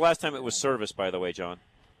 When's the last time it was serviced, by the way, John?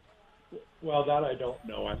 Well, that I don't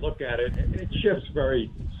know. I look at it, and it shifts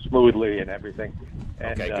very smoothly and everything.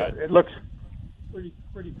 And good. It looks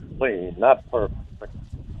pretty clean. Not perfect, but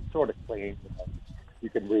sort of clean. You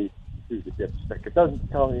can read through the dipstick. It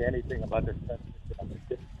doesn't tell me anything about the transmission on the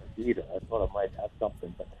dipstick either. I thought it might have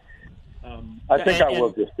something, but I think I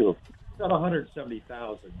will just do it. It's got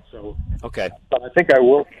 170,000, so okay. But I think I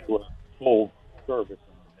will do a full service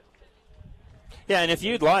on it. Yeah, and if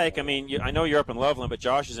you'd like, I know you're up in Loveland, but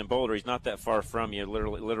Josh is in Boulder. He's not that far from you.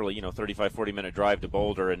 Literally, 35, 40-minute drive to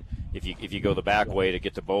Boulder, and if you go the back way to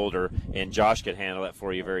get to Boulder, and Josh could handle that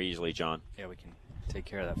for you very easily, John. Yeah, we can take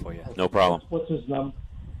care of that for you. No problem. What's his number?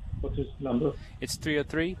 What's his number? It's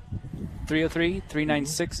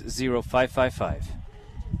 303-396-0555.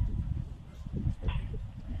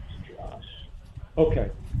 Okay.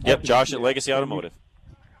 Yep, Josh at Legacy Automotive.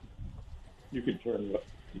 You can turn it up.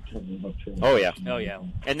 Oh yeah. Oh yeah.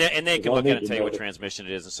 And they can look at it and tell you what transmission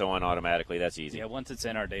it is and so on automatically. That's easy. Yeah, once it's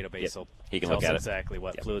in our database, Yep. He can tell look us at it. exactly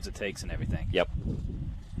what fluids it takes and everything. Yep.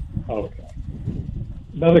 Okay.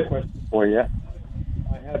 Another question for you. I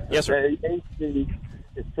had Yes, sir. The AC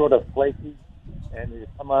is sort of flaky, and you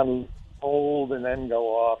come on cold and then go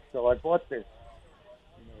off. So I bought this,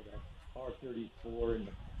 that R34 and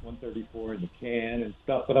the 134 in the can and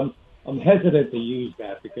stuff, but I'm hesitant to use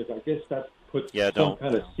that because I guess that puts some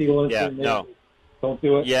kind of sealant in there. No. Don't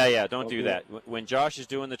do it? Yeah, don't do that. When Josh is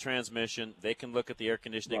doing the transmission, they can look at the air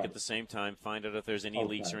conditioning at the same time, find out if there's any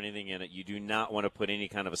leaks or anything in it. You do not want to put any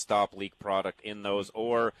kind of a stop leak product in those,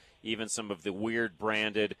 or even some of the weird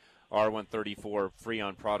branded R134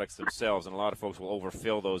 Freon products themselves, and a lot of folks will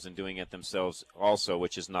overfill those in doing it themselves also,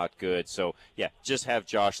 which is not good. So, yeah, just have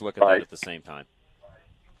Josh look at that at the same time.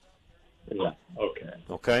 Yeah, okay.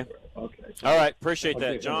 Okay? Okay. All right, appreciate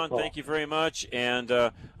Okay, that. John, thank you very much, and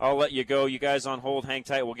I'll let you go. You guys on hold, hang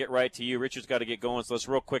tight. We'll get right to you. Richard's got to get going, so let's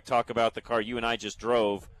real quick talk about the car you and I just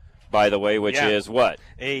drove, by the way, which is what?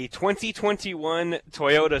 A 2021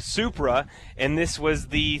 Toyota Supra, and this was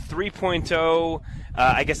the 3.0,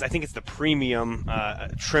 I think it's the premium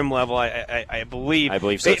trim level, I believe. I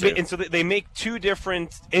believe so, too. And so they make two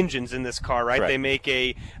different engines in this car, right? Correct. They make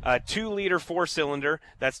a 2-liter 4-cylinder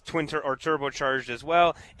that's twin or turbocharged as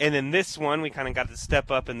well, and then this one, we kind of got to step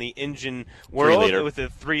up in the engine world 3-liter. with a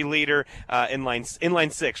 3-liter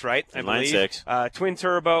inline 6, right? Inline 6. Twin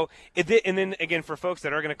turbo. And then, again, for folks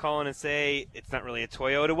that are going to call in and say it's not really a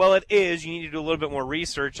Toyota, well, it is. You need to do a little bit more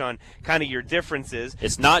research on kind of your differences.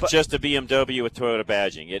 It's not just a BMW with Toyota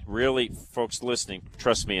badging. It really, folks listening,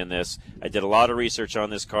 trust me in this. I did a lot of research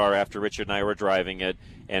on this car after Richard and I were driving it,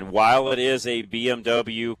 and while it is a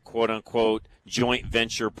BMW, quote-unquote, joint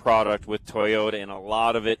venture product with Toyota, and a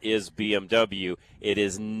lot of it is BMW, it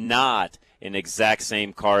is not an exact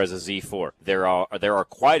same car as a Z4. There are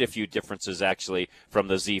quite a few differences, actually, from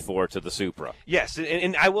the Z4 to the Supra. Yes,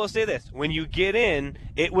 and I will say this. When you get in,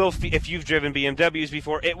 it will, if you've driven BMWs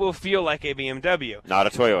before, it will feel like a BMW. Not a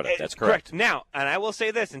Toyota. That's correct. Now, and I will say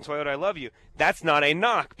this, and Toyota, I love you, that's not a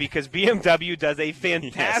knock, because BMW does a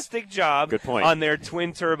fantastic job Good point. on their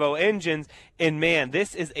twin-turbo engines, and, man,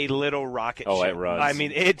 this is a little rocket ship. It runs. I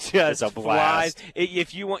mean, it just It's a blast. flies.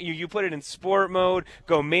 If you want, you put it in sport mode,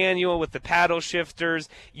 go manual with the paddle shifters,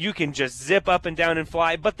 you can just zip up and down and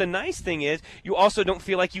fly. But the nice thing is, you also don't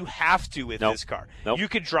feel like you have to with this car. You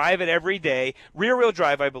could drive it every day. Rear-wheel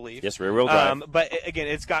drive, I believe. Yes, rear-wheel drive. But, again,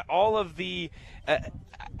 it's got all of the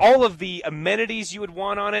amenities you would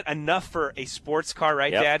want on it, enough for a sports car,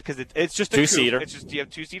 right, Yep. Dad? Because it's just a Two-seater. coupe. It's just, you have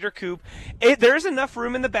two-seater coupe. There's enough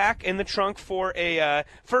room in the back in the trunk for a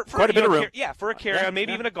for Quite a bit of room. for a carry-on,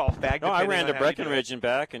 maybe even a golf bag. No, I depending ran to on how you do it. Breckenridge and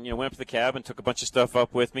back, and went up to the cab and took a bunch of stuff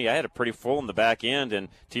up with me. I had it pretty full in the back end, and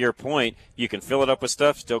to your point, you can fill it up with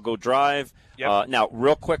stuff, still go drive. Yep. Now,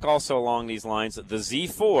 real quick, also along these lines, the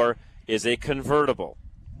Z4 is a convertible.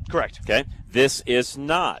 Correct. Okay, this is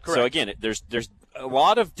not. Correct. So again, there's a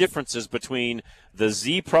lot of differences between the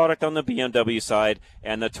Z product on the BMW side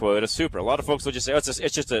and the Toyota Supra. A lot of folks will just say, "Oh,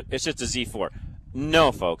 it's just a Z4."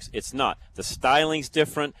 No, folks, it's not. The styling's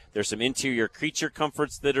different. There's some interior creature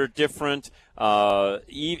comforts that are different. The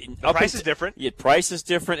price is different. Yeah, price is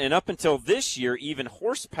different. And up until this year, even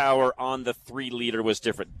horsepower on the 3-liter was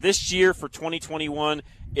different. This year, for 2021,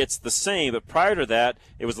 it's the same. But prior to that,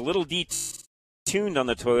 it was a little tuned on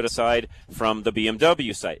the Toyota side from the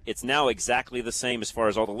BMW side. It's now exactly the same as far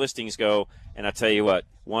as all the listings go. And I tell you what,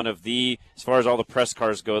 as far as all the press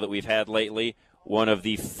cars go that we've had lately, one of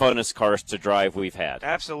the funnest cars to drive we've had.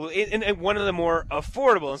 Absolutely, and one of the more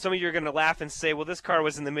affordable. And some of you are going to laugh and say, well, this car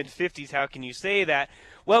was in the mid-50s. How can you say that?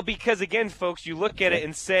 Well, because, again, folks, you look at it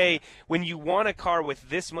and say, when you want a car with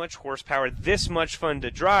this much horsepower, this much fun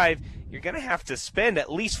to drive, you're going to have to spend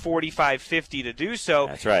at least $45,000-$50,000 to do so.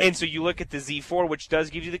 That's right. And so you look at the Z4, which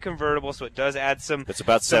does give you the convertible, so it does add some. It's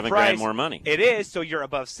about $7,000 more money. It is. So you're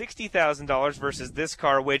above $60,000 versus this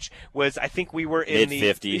car, which was, I think we were in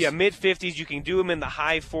mid-50s. Mid-50s. You can do them in the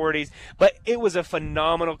high 40s. But it was a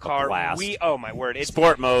phenomenal car. Blast. Oh, my word.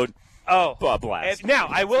 Sport mode. Oh, blast. Now,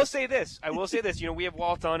 I will say this. We have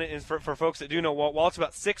Walt on it, and for folks that do know, Walt's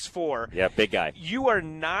about 6'4". Yeah, big guy. You are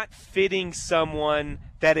not fitting someone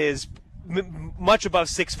that is much above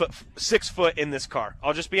 6 foot in this car.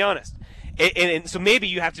 I'll just be honest. And so maybe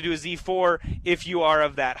you have to do a Z4 if you are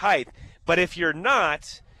of that height. But if you're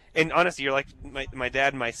not, And honestly, you're like my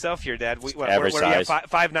dad and myself here, Dad. Average size.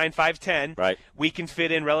 5'9", 5'10". Right. We can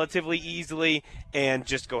fit in relatively easily and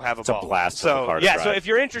just go have a It's ball. a blast So of a car to yeah, drive. so if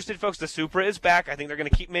you're interested, folks, the Supra is back. I think they're going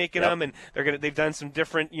to keep making them, and they've done some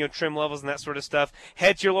different trim levels and that sort of stuff.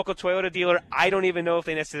 Head to your local Toyota dealer. I don't even know if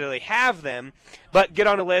they necessarily have them, but get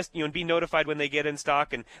on a list, and be notified when they get in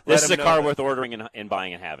stock. And this is a car worth ordering and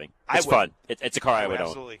buying and having. It's fun. It's a car I would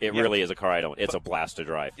absolutely. own. It really is a car I'd own. It's a blast to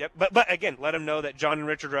drive. Yep. But again, let them know that John and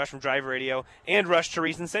Richard Rush from Drive Radio and Rush to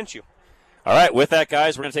Reason sent you. All right, with that,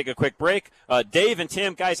 guys, we're going to take a quick break. Dave and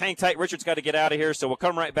Tim, guys, hang tight. Richard's got to get out of here, so we'll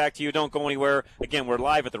come right back to you. Don't go anywhere. Again, we're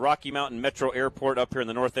live at the Rocky Mountain Metro Airport up here in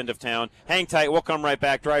the north end of town. Hang tight. We'll come right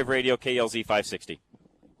back. Drive Radio, KLZ 560.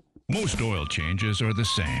 Most oil changes are the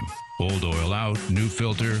same. Old oil out, new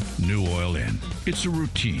filter, new oil in. It's a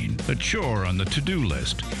routine, a chore on the to-do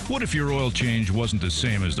list. What if your oil change wasn't the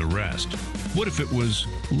same as the rest? What if it was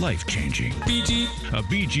life-changing? BG. A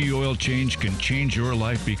BG oil change can change your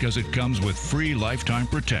life because it comes with free lifetime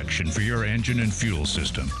protection for your engine and fuel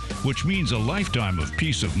system, which means a lifetime of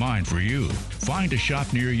peace of mind for you. Find a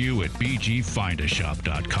shop near you at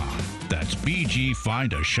bgfindashop.com. That's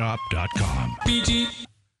bgfindashop.com. BG.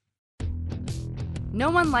 No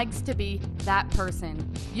one likes to be that person.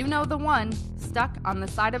 You know the one, stuck on the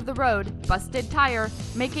side of the road, busted tire,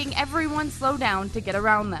 making everyone slow down to get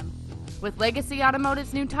around them. With Legacy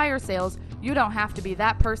Automotive's new tire sales, you don't have to be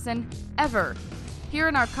that person, ever. Here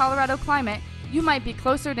in our Colorado climate, you might be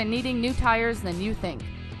closer to needing new tires than you think.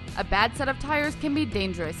 A bad set of tires can be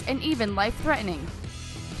dangerous and even life-threatening.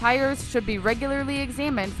 Tires should be regularly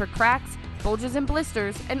examined for cracks, bulges and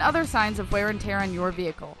blisters, and other signs of wear and tear on your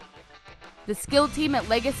vehicle. The skilled team at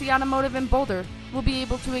Legacy Automotive in Boulder will be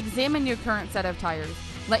able to examine your current set of tires,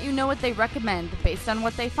 let you know what they recommend based on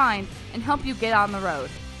what they find, and help you get on the road.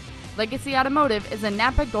 Legacy Automotive is a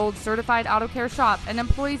Napa Gold certified auto care shop and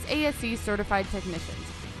employs ASE certified technicians.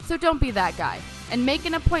 So don't be that guy and make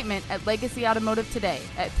an appointment at Legacy Automotive today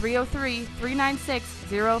at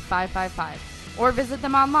 303-396-0555 or visit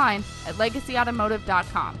them online at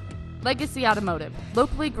legacyautomotive.com. Legacy Automotive,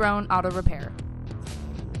 locally grown auto repair.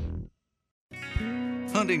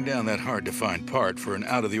 Hunting down that hard-to-find part for an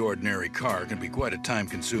out-of-the-ordinary car can be quite a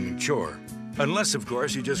time-consuming chore. Unless, of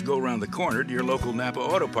course, you just go around the corner to your local Napa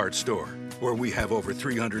Auto Parts store, where we have over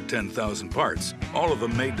 310,000 parts, all of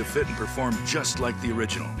them made to fit and perform just like the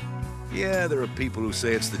original. Yeah, there are people who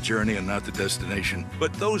say it's the journey and not the destination,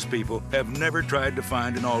 but those people have never tried to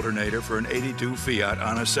find an alternator for an 82 Fiat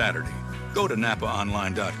on a Saturday. Go to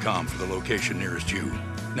NapaOnline.com for the location nearest you.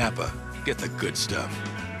 Napa, get the good stuff.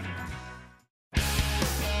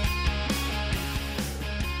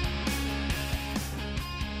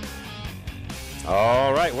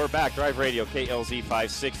 All right, we're back. Drive Radio, KLZ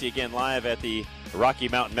 560, again live at the Rocky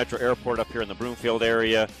Mountain Metro Airport up here in the Broomfield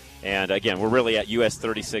area. And again, we're really at US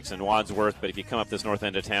 36 in Wadsworth, but if you come up this north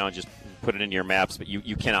end of town, just put it in your maps, but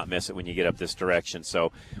you cannot miss it when you get up this direction.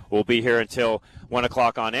 So we'll be here until 1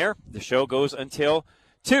 o'clock on air. The show goes until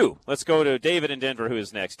 2. Let's go to David in Denver, who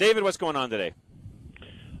is next. David, what's going on today?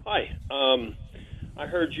 Hi. I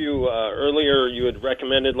heard you earlier, you had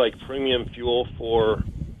recommended like premium fuel for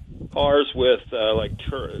cars with like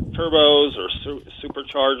turbos or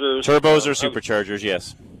superchargers. Turbos or superchargers,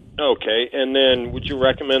 yes. Okay, and then would you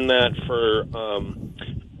recommend that for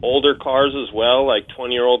older cars as well, like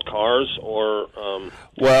 20-year-old cars, or?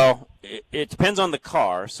 Well, it depends on the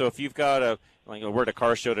car. So if you've got we're at a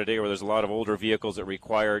car show today where there's a lot of older vehicles that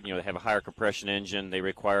require, they have a higher compression engine. They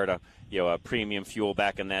required a premium fuel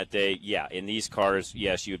back in that day. Yeah, in these cars,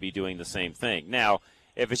 yes, you would be doing the same thing. Now,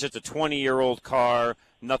 if it's just a 20-year-old car,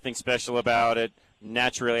 nothing special about it,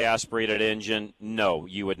 naturally aspirated engine, no,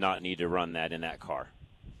 you would not need to run that in that car.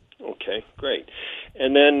 Okay, great.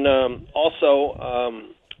 And then also,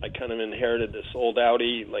 I kind of inherited this old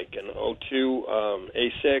Audi, like an 02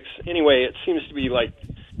 A6. Anyway, it seems to be like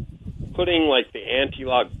putting like the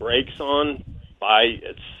anti-lock brakes on by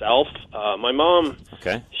itself. My mom,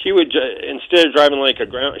 she would instead of driving like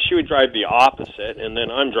she would drive the opposite, and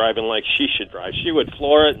then I'm driving like she should drive. She would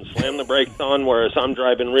floor it and slam the brakes on, whereas I'm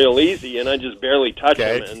driving real easy, and I just barely touch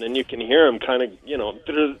them, and then you can hear them kind of,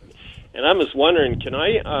 And I'm just wondering, can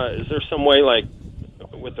I? Is there some way, like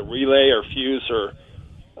with the relay or fuse, or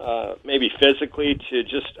maybe physically, to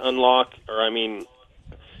just unlock, or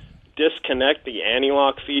disconnect the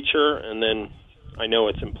anti-lock feature, and then I know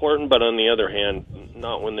it's important, but on the other hand,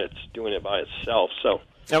 not when it's doing it by itself. So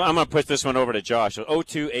I'm going to put this one over to Josh.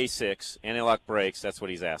 02 A6 anti-lock brakes. That's what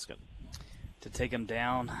he's asking. To take them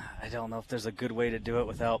down, I don't know if there's a good way to do it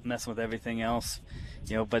without messing with everything else.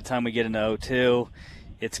 By the time we get into 02,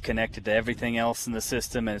 it's connected to everything else in the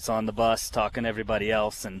system, and it's on the bus talking to everybody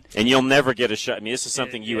else. And you'll never get a shop. I mean, this is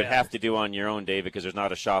something you would have to do on your own, David, because there's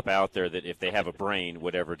not a shop out there that, if they have a brain,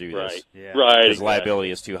 would ever do this. Right. Yeah. Right. Because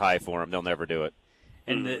liability is too high for them. They'll never do it.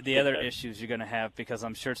 And the other issues you're going to have, because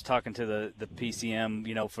I'm sure it's talking to the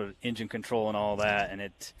PCM, for engine control and all that, and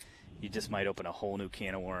you just might open a whole new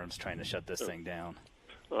can of worms trying to shut this thing down.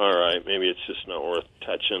 All right, maybe it's just not worth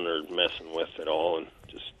touching or messing with at all, and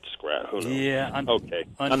just scrap. Who knows? Yeah. Okay.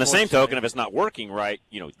 On the same token, if it's not working right,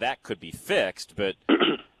 that could be fixed, but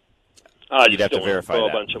I you'd have to verify throw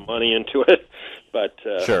that. a bunch of money into it, but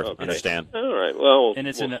sure, okay. understand. All right, well, And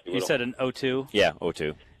it's we'll you said an O2? Yeah,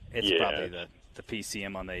 O2. It's probably the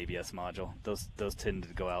PCM on the ABS module. Those tend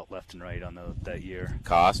to go out left and right on that year.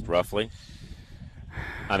 Cost, roughly?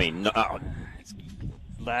 I mean,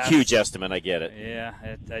 huge estimate, I get it. Yeah,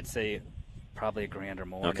 I'd say probably $1,000 or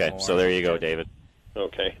more. Okay, so there you go, David.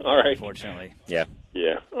 Okay, all right. Unfortunately. Yeah.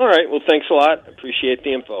 Yeah. All right, well, thanks a lot. Appreciate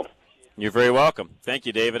the info. You're very welcome. Thank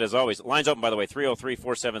you, David, as always. Line's open, by the way,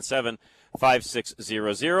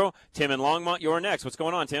 303-477-5600. Tim in Longmont, you're next. What's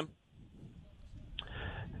going on, Tim?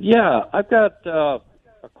 Yeah, I've got a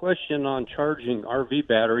question on charging RV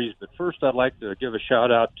batteries, but first I'd like to give a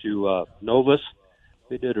shout-out to Novus.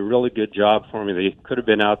 They did a really good job for me. They could have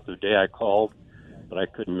been out the day I called, but I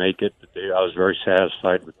couldn't make it. But I was very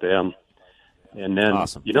satisfied with them. And then,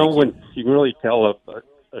 awesome. when you can really tell a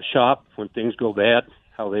shop when things go bad,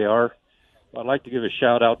 how they are. I'd like to give a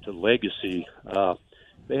shout-out to Legacy.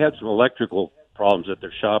 They had some electrical problems at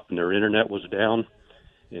their shop, and their internet was down.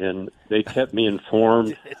 And they kept me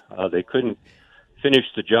informed. They couldn't finish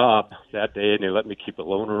the job that day, and they let me keep a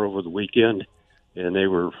loaner over the weekend. And they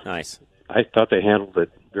were nice. I thought they handled it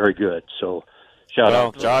very good. So, shout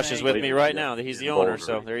out. Josh is with me right now. He's the owner,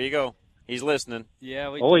 so there you go. He's listening.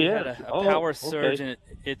 Yeah, we had a power surge, and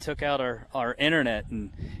it took out our internet,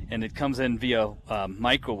 and it comes in via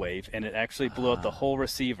microwave, and it actually blew out the whole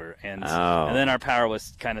receiver, and then our power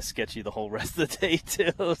was kind of sketchy the whole rest of the day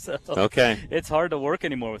too. So okay, it's hard to work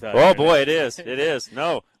anymore without. Oh internet. boy, it is. It is.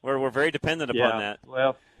 No, we're very dependent upon that.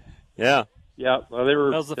 Well, yeah. Well, they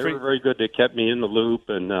were very good. They kept me in the loop,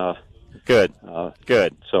 and good.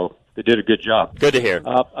 So they did a good job. Good to hear.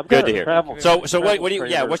 I've Good got to a hear. travel- So what do you? trailer.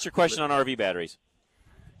 Yeah, what's your question on RV batteries?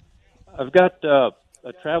 I've got a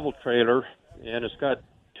travel trailer, and it's got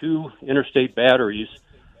 2 interstate batteries.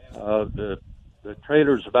 The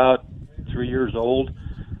trailer's about 3 years old,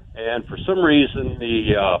 and for some reason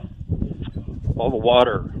all the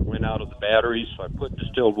water went out of the batteries, so I put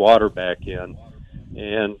distilled water back in.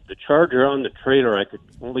 And the charger on the trailer, I could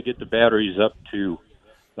only get the batteries up to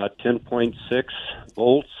about 10.6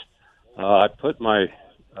 volts. I put my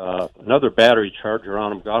another battery charger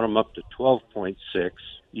on them, got them up to 12.6,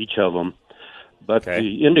 each of them. But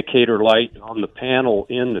the indicator light on the panel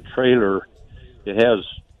in the trailer, it has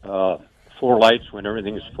 4 lights when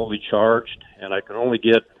everything is fully charged, and I can only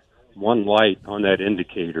get 1 light on that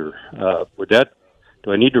indicator.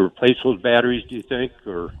 Do I need to replace those batteries, do you think,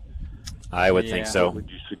 or? I would think so. What would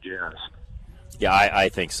you suggest? Yeah, I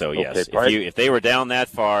think so, yes. Okay, If they were down that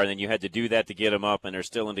far and then you had to do that to get them up and they're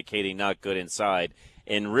still indicating not good inside,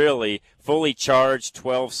 and really fully charged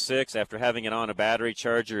 12.6 after having it on a battery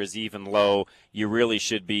charger is even low, you really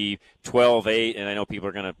should be 12.8, and I know people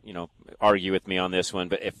are going to argue with me on this one,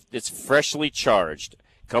 but if it's freshly charged,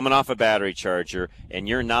 coming off a battery charger, and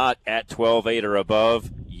you're not at 12.8 or above,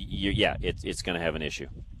 it's going to have an issue.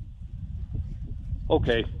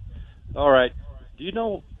 Okay. All right. Do you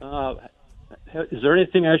know, is there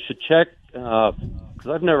anything I should check? Because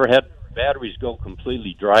I've never had batteries go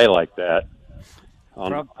completely dry like that.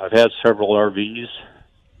 I've had several RVs.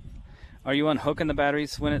 Are you unhooking the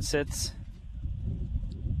batteries when it sits?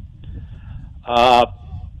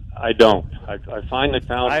 I don't. I finally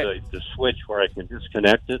found the switch where I can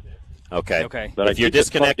disconnect it. Okay. But if you're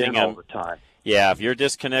disconnecting them all the time. Yeah, if you're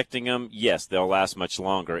disconnecting them, yes, they'll last much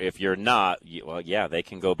longer. If you're not, they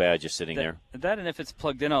can go bad just sitting there. That, and if it's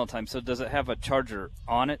plugged in all the time. So does it have a charger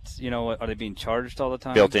on it? Are they being charged all the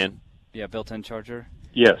time? Built in. Yeah, built-in charger.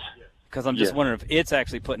 Yes. Because I'm just wondering if it's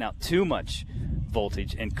actually putting out too much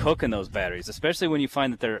voltage and cooking those batteries, especially when you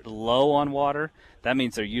find that they're low on water. That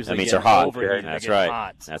means they're usually they're hot. overheated. That's they're right.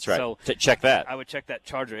 Hot. That's right. So check that. I would check that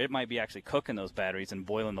charger. It might be actually cooking those batteries and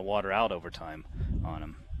boiling the water out over time on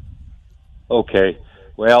them. Okay.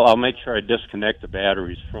 Well, I'll make sure I disconnect the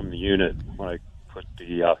batteries from the unit when I put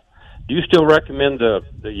the. Do you still recommend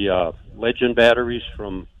the Legend batteries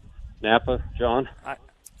from Napa, John?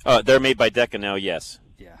 They're made by Deca now. Yes.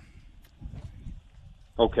 Yeah.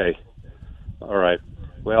 Okay. All right.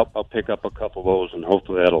 Well, I'll pick up a couple of those, and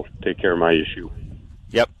hopefully that'll take care of my issue.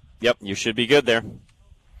 Yep. You should be good there.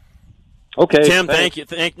 Okay. Tim, thanks.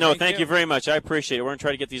 thank you. Thank you very much. I appreciate it. We're going to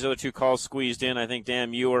try to get these other two calls squeezed in. I think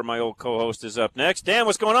Dan Muir, my old co-host, is up next. Dan,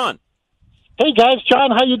 what's going on? Hey guys,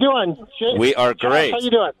 John, how you doing? We are great. How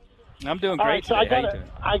you doing? I'm doing All great right, today.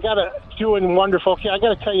 I gotta doing wonderful. Okay, I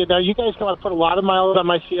gotta tell you now, you guys know I put a lot of miles on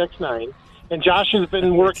my CX-9, and Josh has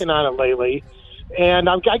been working on it lately. And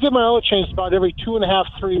I get my oil changed about every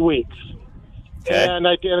 2.5, 3 weeks. Okay. And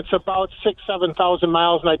it's about 6,000-7,000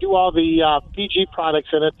 miles, and I do all the BG products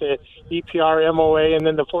in it, the EPR, MOA, and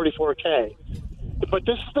then the 44K. But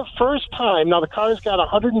this is the first time. Now the car's got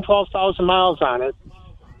 112,000 miles on it,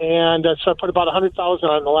 and so I put about 100,000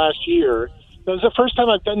 on it in the last year. This is the first time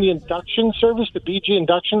I've done the induction service, the BG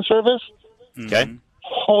induction service. Okay.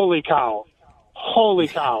 Holy cow! Holy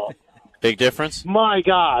cow! Big difference? My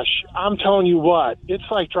gosh, I'm telling you what, it's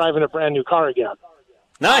like driving a brand new car again.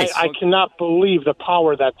 Nice. I cannot believe the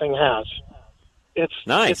power that thing has. It's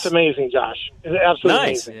nice. It's amazing, Josh. It's absolutely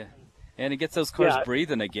amazing. Yeah. And it gets those cars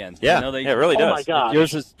breathing again. Yeah, you know, it really does. Oh, my gosh.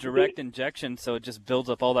 Yours is direct injection, so it just builds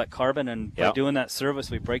up all that carbon. And by doing that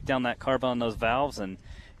service, we break down that carbon on those valves, and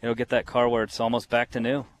it'll get that car where it's almost back to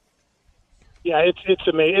new. Yeah, it's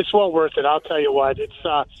amazing. It's well worth it. I'll tell you what. It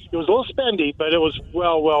was a little spendy, but it was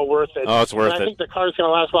well worth it. Oh, it's worth and it. I think the car's going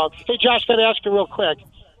to last a while. Hey, Josh, got to ask you real quick.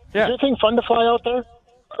 Yeah. Is anything fun to fly out there?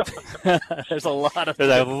 There's a lot of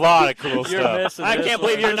cool You're stuff. I can't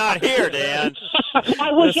believe you're not here, Dan.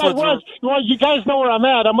 I wish I was. Well, you guys know where I'm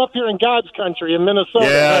at. I'm up here in God's country in Minnesota.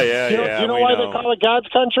 Yeah, Do you know why they call it God's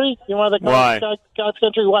country? You know why they call it God's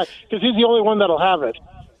country? Why? Because he's the only one that'll have it.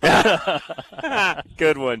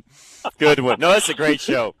 Good one. No, that's a great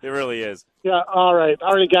show. It really is. Yeah. All right,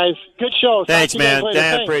 guys. Good show. Thanks, Talk to you guys man. later.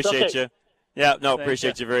 Dan, Thanks. appreciate Okay. you. Yeah, no,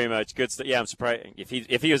 appreciate you very much. Good stuff. Yeah, I'm surprised.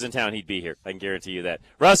 If he was in town, he'd be here. I can guarantee you that.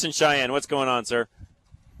 Russ and Cheyenne, what's going on, sir?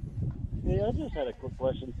 Yeah, I just had a quick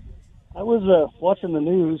question. I was watching the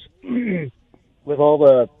news with all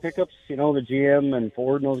the pickups, the GM and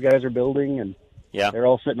Ford and those guys are building, and they're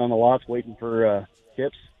all sitting on the lots waiting for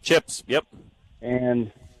chips. Chips, yep.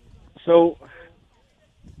 And so,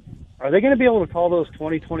 are they going to be able to call those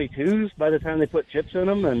 2022s by the time they put chips in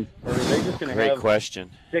them, or are they just going to have question.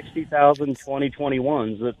 60,000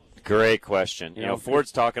 2021s? That Great question.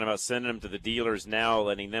 Ford's talking about sending them to the dealers now,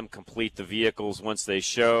 letting them complete the vehicles once they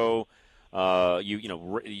show.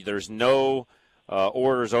 There's no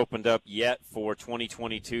orders opened up yet for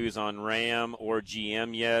 2022s on Ram or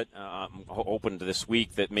GM yet. I'm hoping this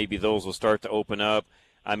week that maybe those will start to open up.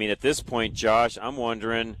 I mean, at this point, Josh, I'm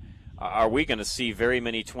wondering, are we going to see very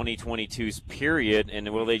many 2022s, period, and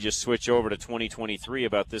will they just switch over to 2023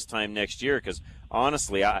 about this time next year? Because,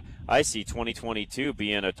 honestly, I see 2022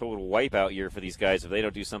 being a total wipeout year for these guys if they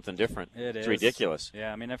don't do something different. It's ridiculous.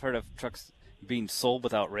 Yeah, I mean, I've heard of trucks being sold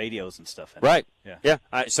without radios and stuff. Right. Yeah.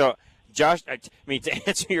 So, Josh, to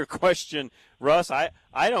answer your question, Russ, I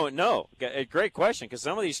don't know. A great question, because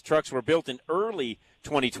some of these trucks were built in early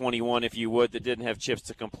 2021, if you would, that didn't have chips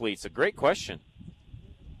to complete. So, great question.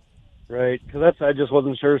 Right, because I just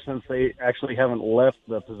wasn't sure, since they actually haven't left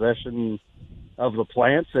the possession of the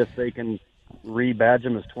plants, if they can rebadge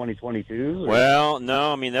them as 2022s. Well,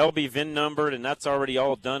 no, I mean, they'll be VIN numbered, and that's already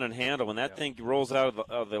all done and handled. When that thing rolls out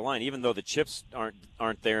of the line, even though the chips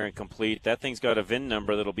aren't there and complete, that thing's got a VIN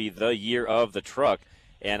number that'll be the year of the truck.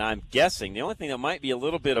 And I'm guessing the only thing that might be a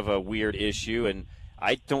little bit of a weird issue, and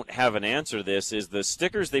I don't have an answer to this, is the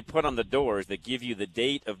stickers they put on the doors that give you the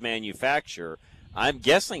date of manufacture. I'm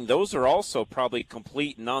guessing those are also probably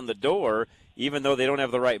complete and on the door, even though they don't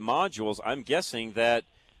have the right modules. I'm guessing that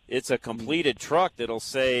it's a completed truck that'll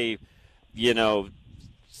say,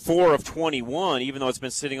 4 of 21, even though it's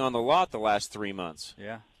been sitting on the lot the last 3 months.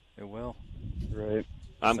 Yeah, it will. Right.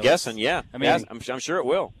 I'm guessing, yeah. I mean, yeah, I'm sure it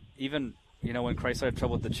will. Even, when Chrysler had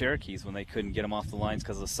trouble with the Cherokees, when they couldn't get them off the lines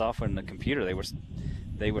because of the software and the computer,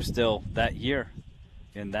 they were still that year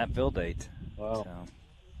in that build date. Wow. So.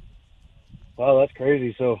 Wow, that's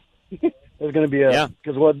crazy. So there's going to be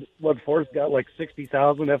because what Ford's got, like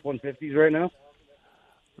 60,000 F-150s right now?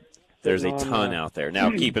 There's a ton out there.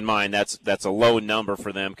 Now, keep in mind, that's a low number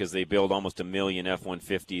for them because they build almost 1 million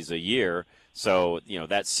F-150s a year. So,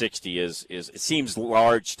 that 60 is it seems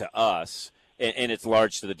large to us, and it's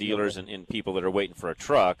large to the dealers and people that are waiting for a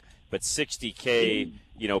truck. But 60K,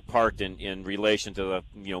 parked in relation to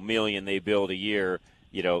the million they build a year,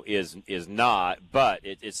 is not, but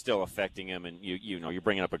it's still affecting them. And you're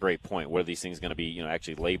bringing up a great point. What are these things going to be,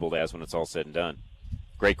 actually labeled as when it's all said and done?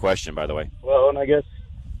 Great question, by the way. Well, and I guess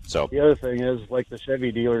so. The other thing is, like the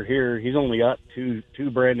Chevy dealer here, he's only got two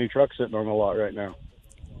brand new trucks sitting on the lot right now.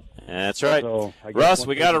 That's right. So Russ,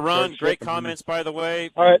 we got to run. Great comments, by the way.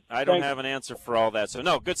 All right. I don't have an answer for all that. So,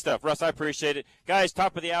 no, good stuff. Russ, I appreciate it. Guys,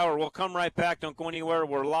 top of the hour. We'll come right back. Don't go anywhere.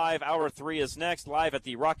 We're live. Hour 3 is next, live at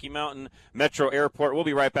the Rocky Mountain Metro Airport. We'll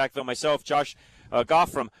be right back, though. Myself, Josh Goff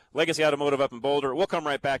from Legacy Automotive up in Boulder. We'll come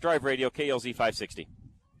right back. Drive Radio, KLZ 560.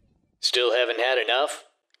 Still haven't had enough?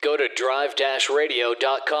 Go to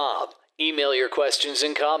drive-radio.com. Email your questions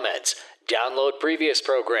and comments. Download previous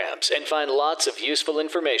programs and find lots of useful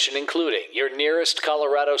information, including your nearest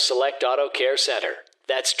Colorado Select Auto Care Center.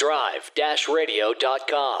 That's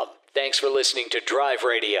drive-radio.com. Thanks for listening to Drive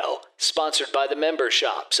Radio, sponsored by the member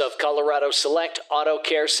shops of Colorado Select Auto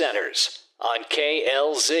Care Centers on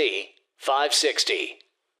KLZ 560.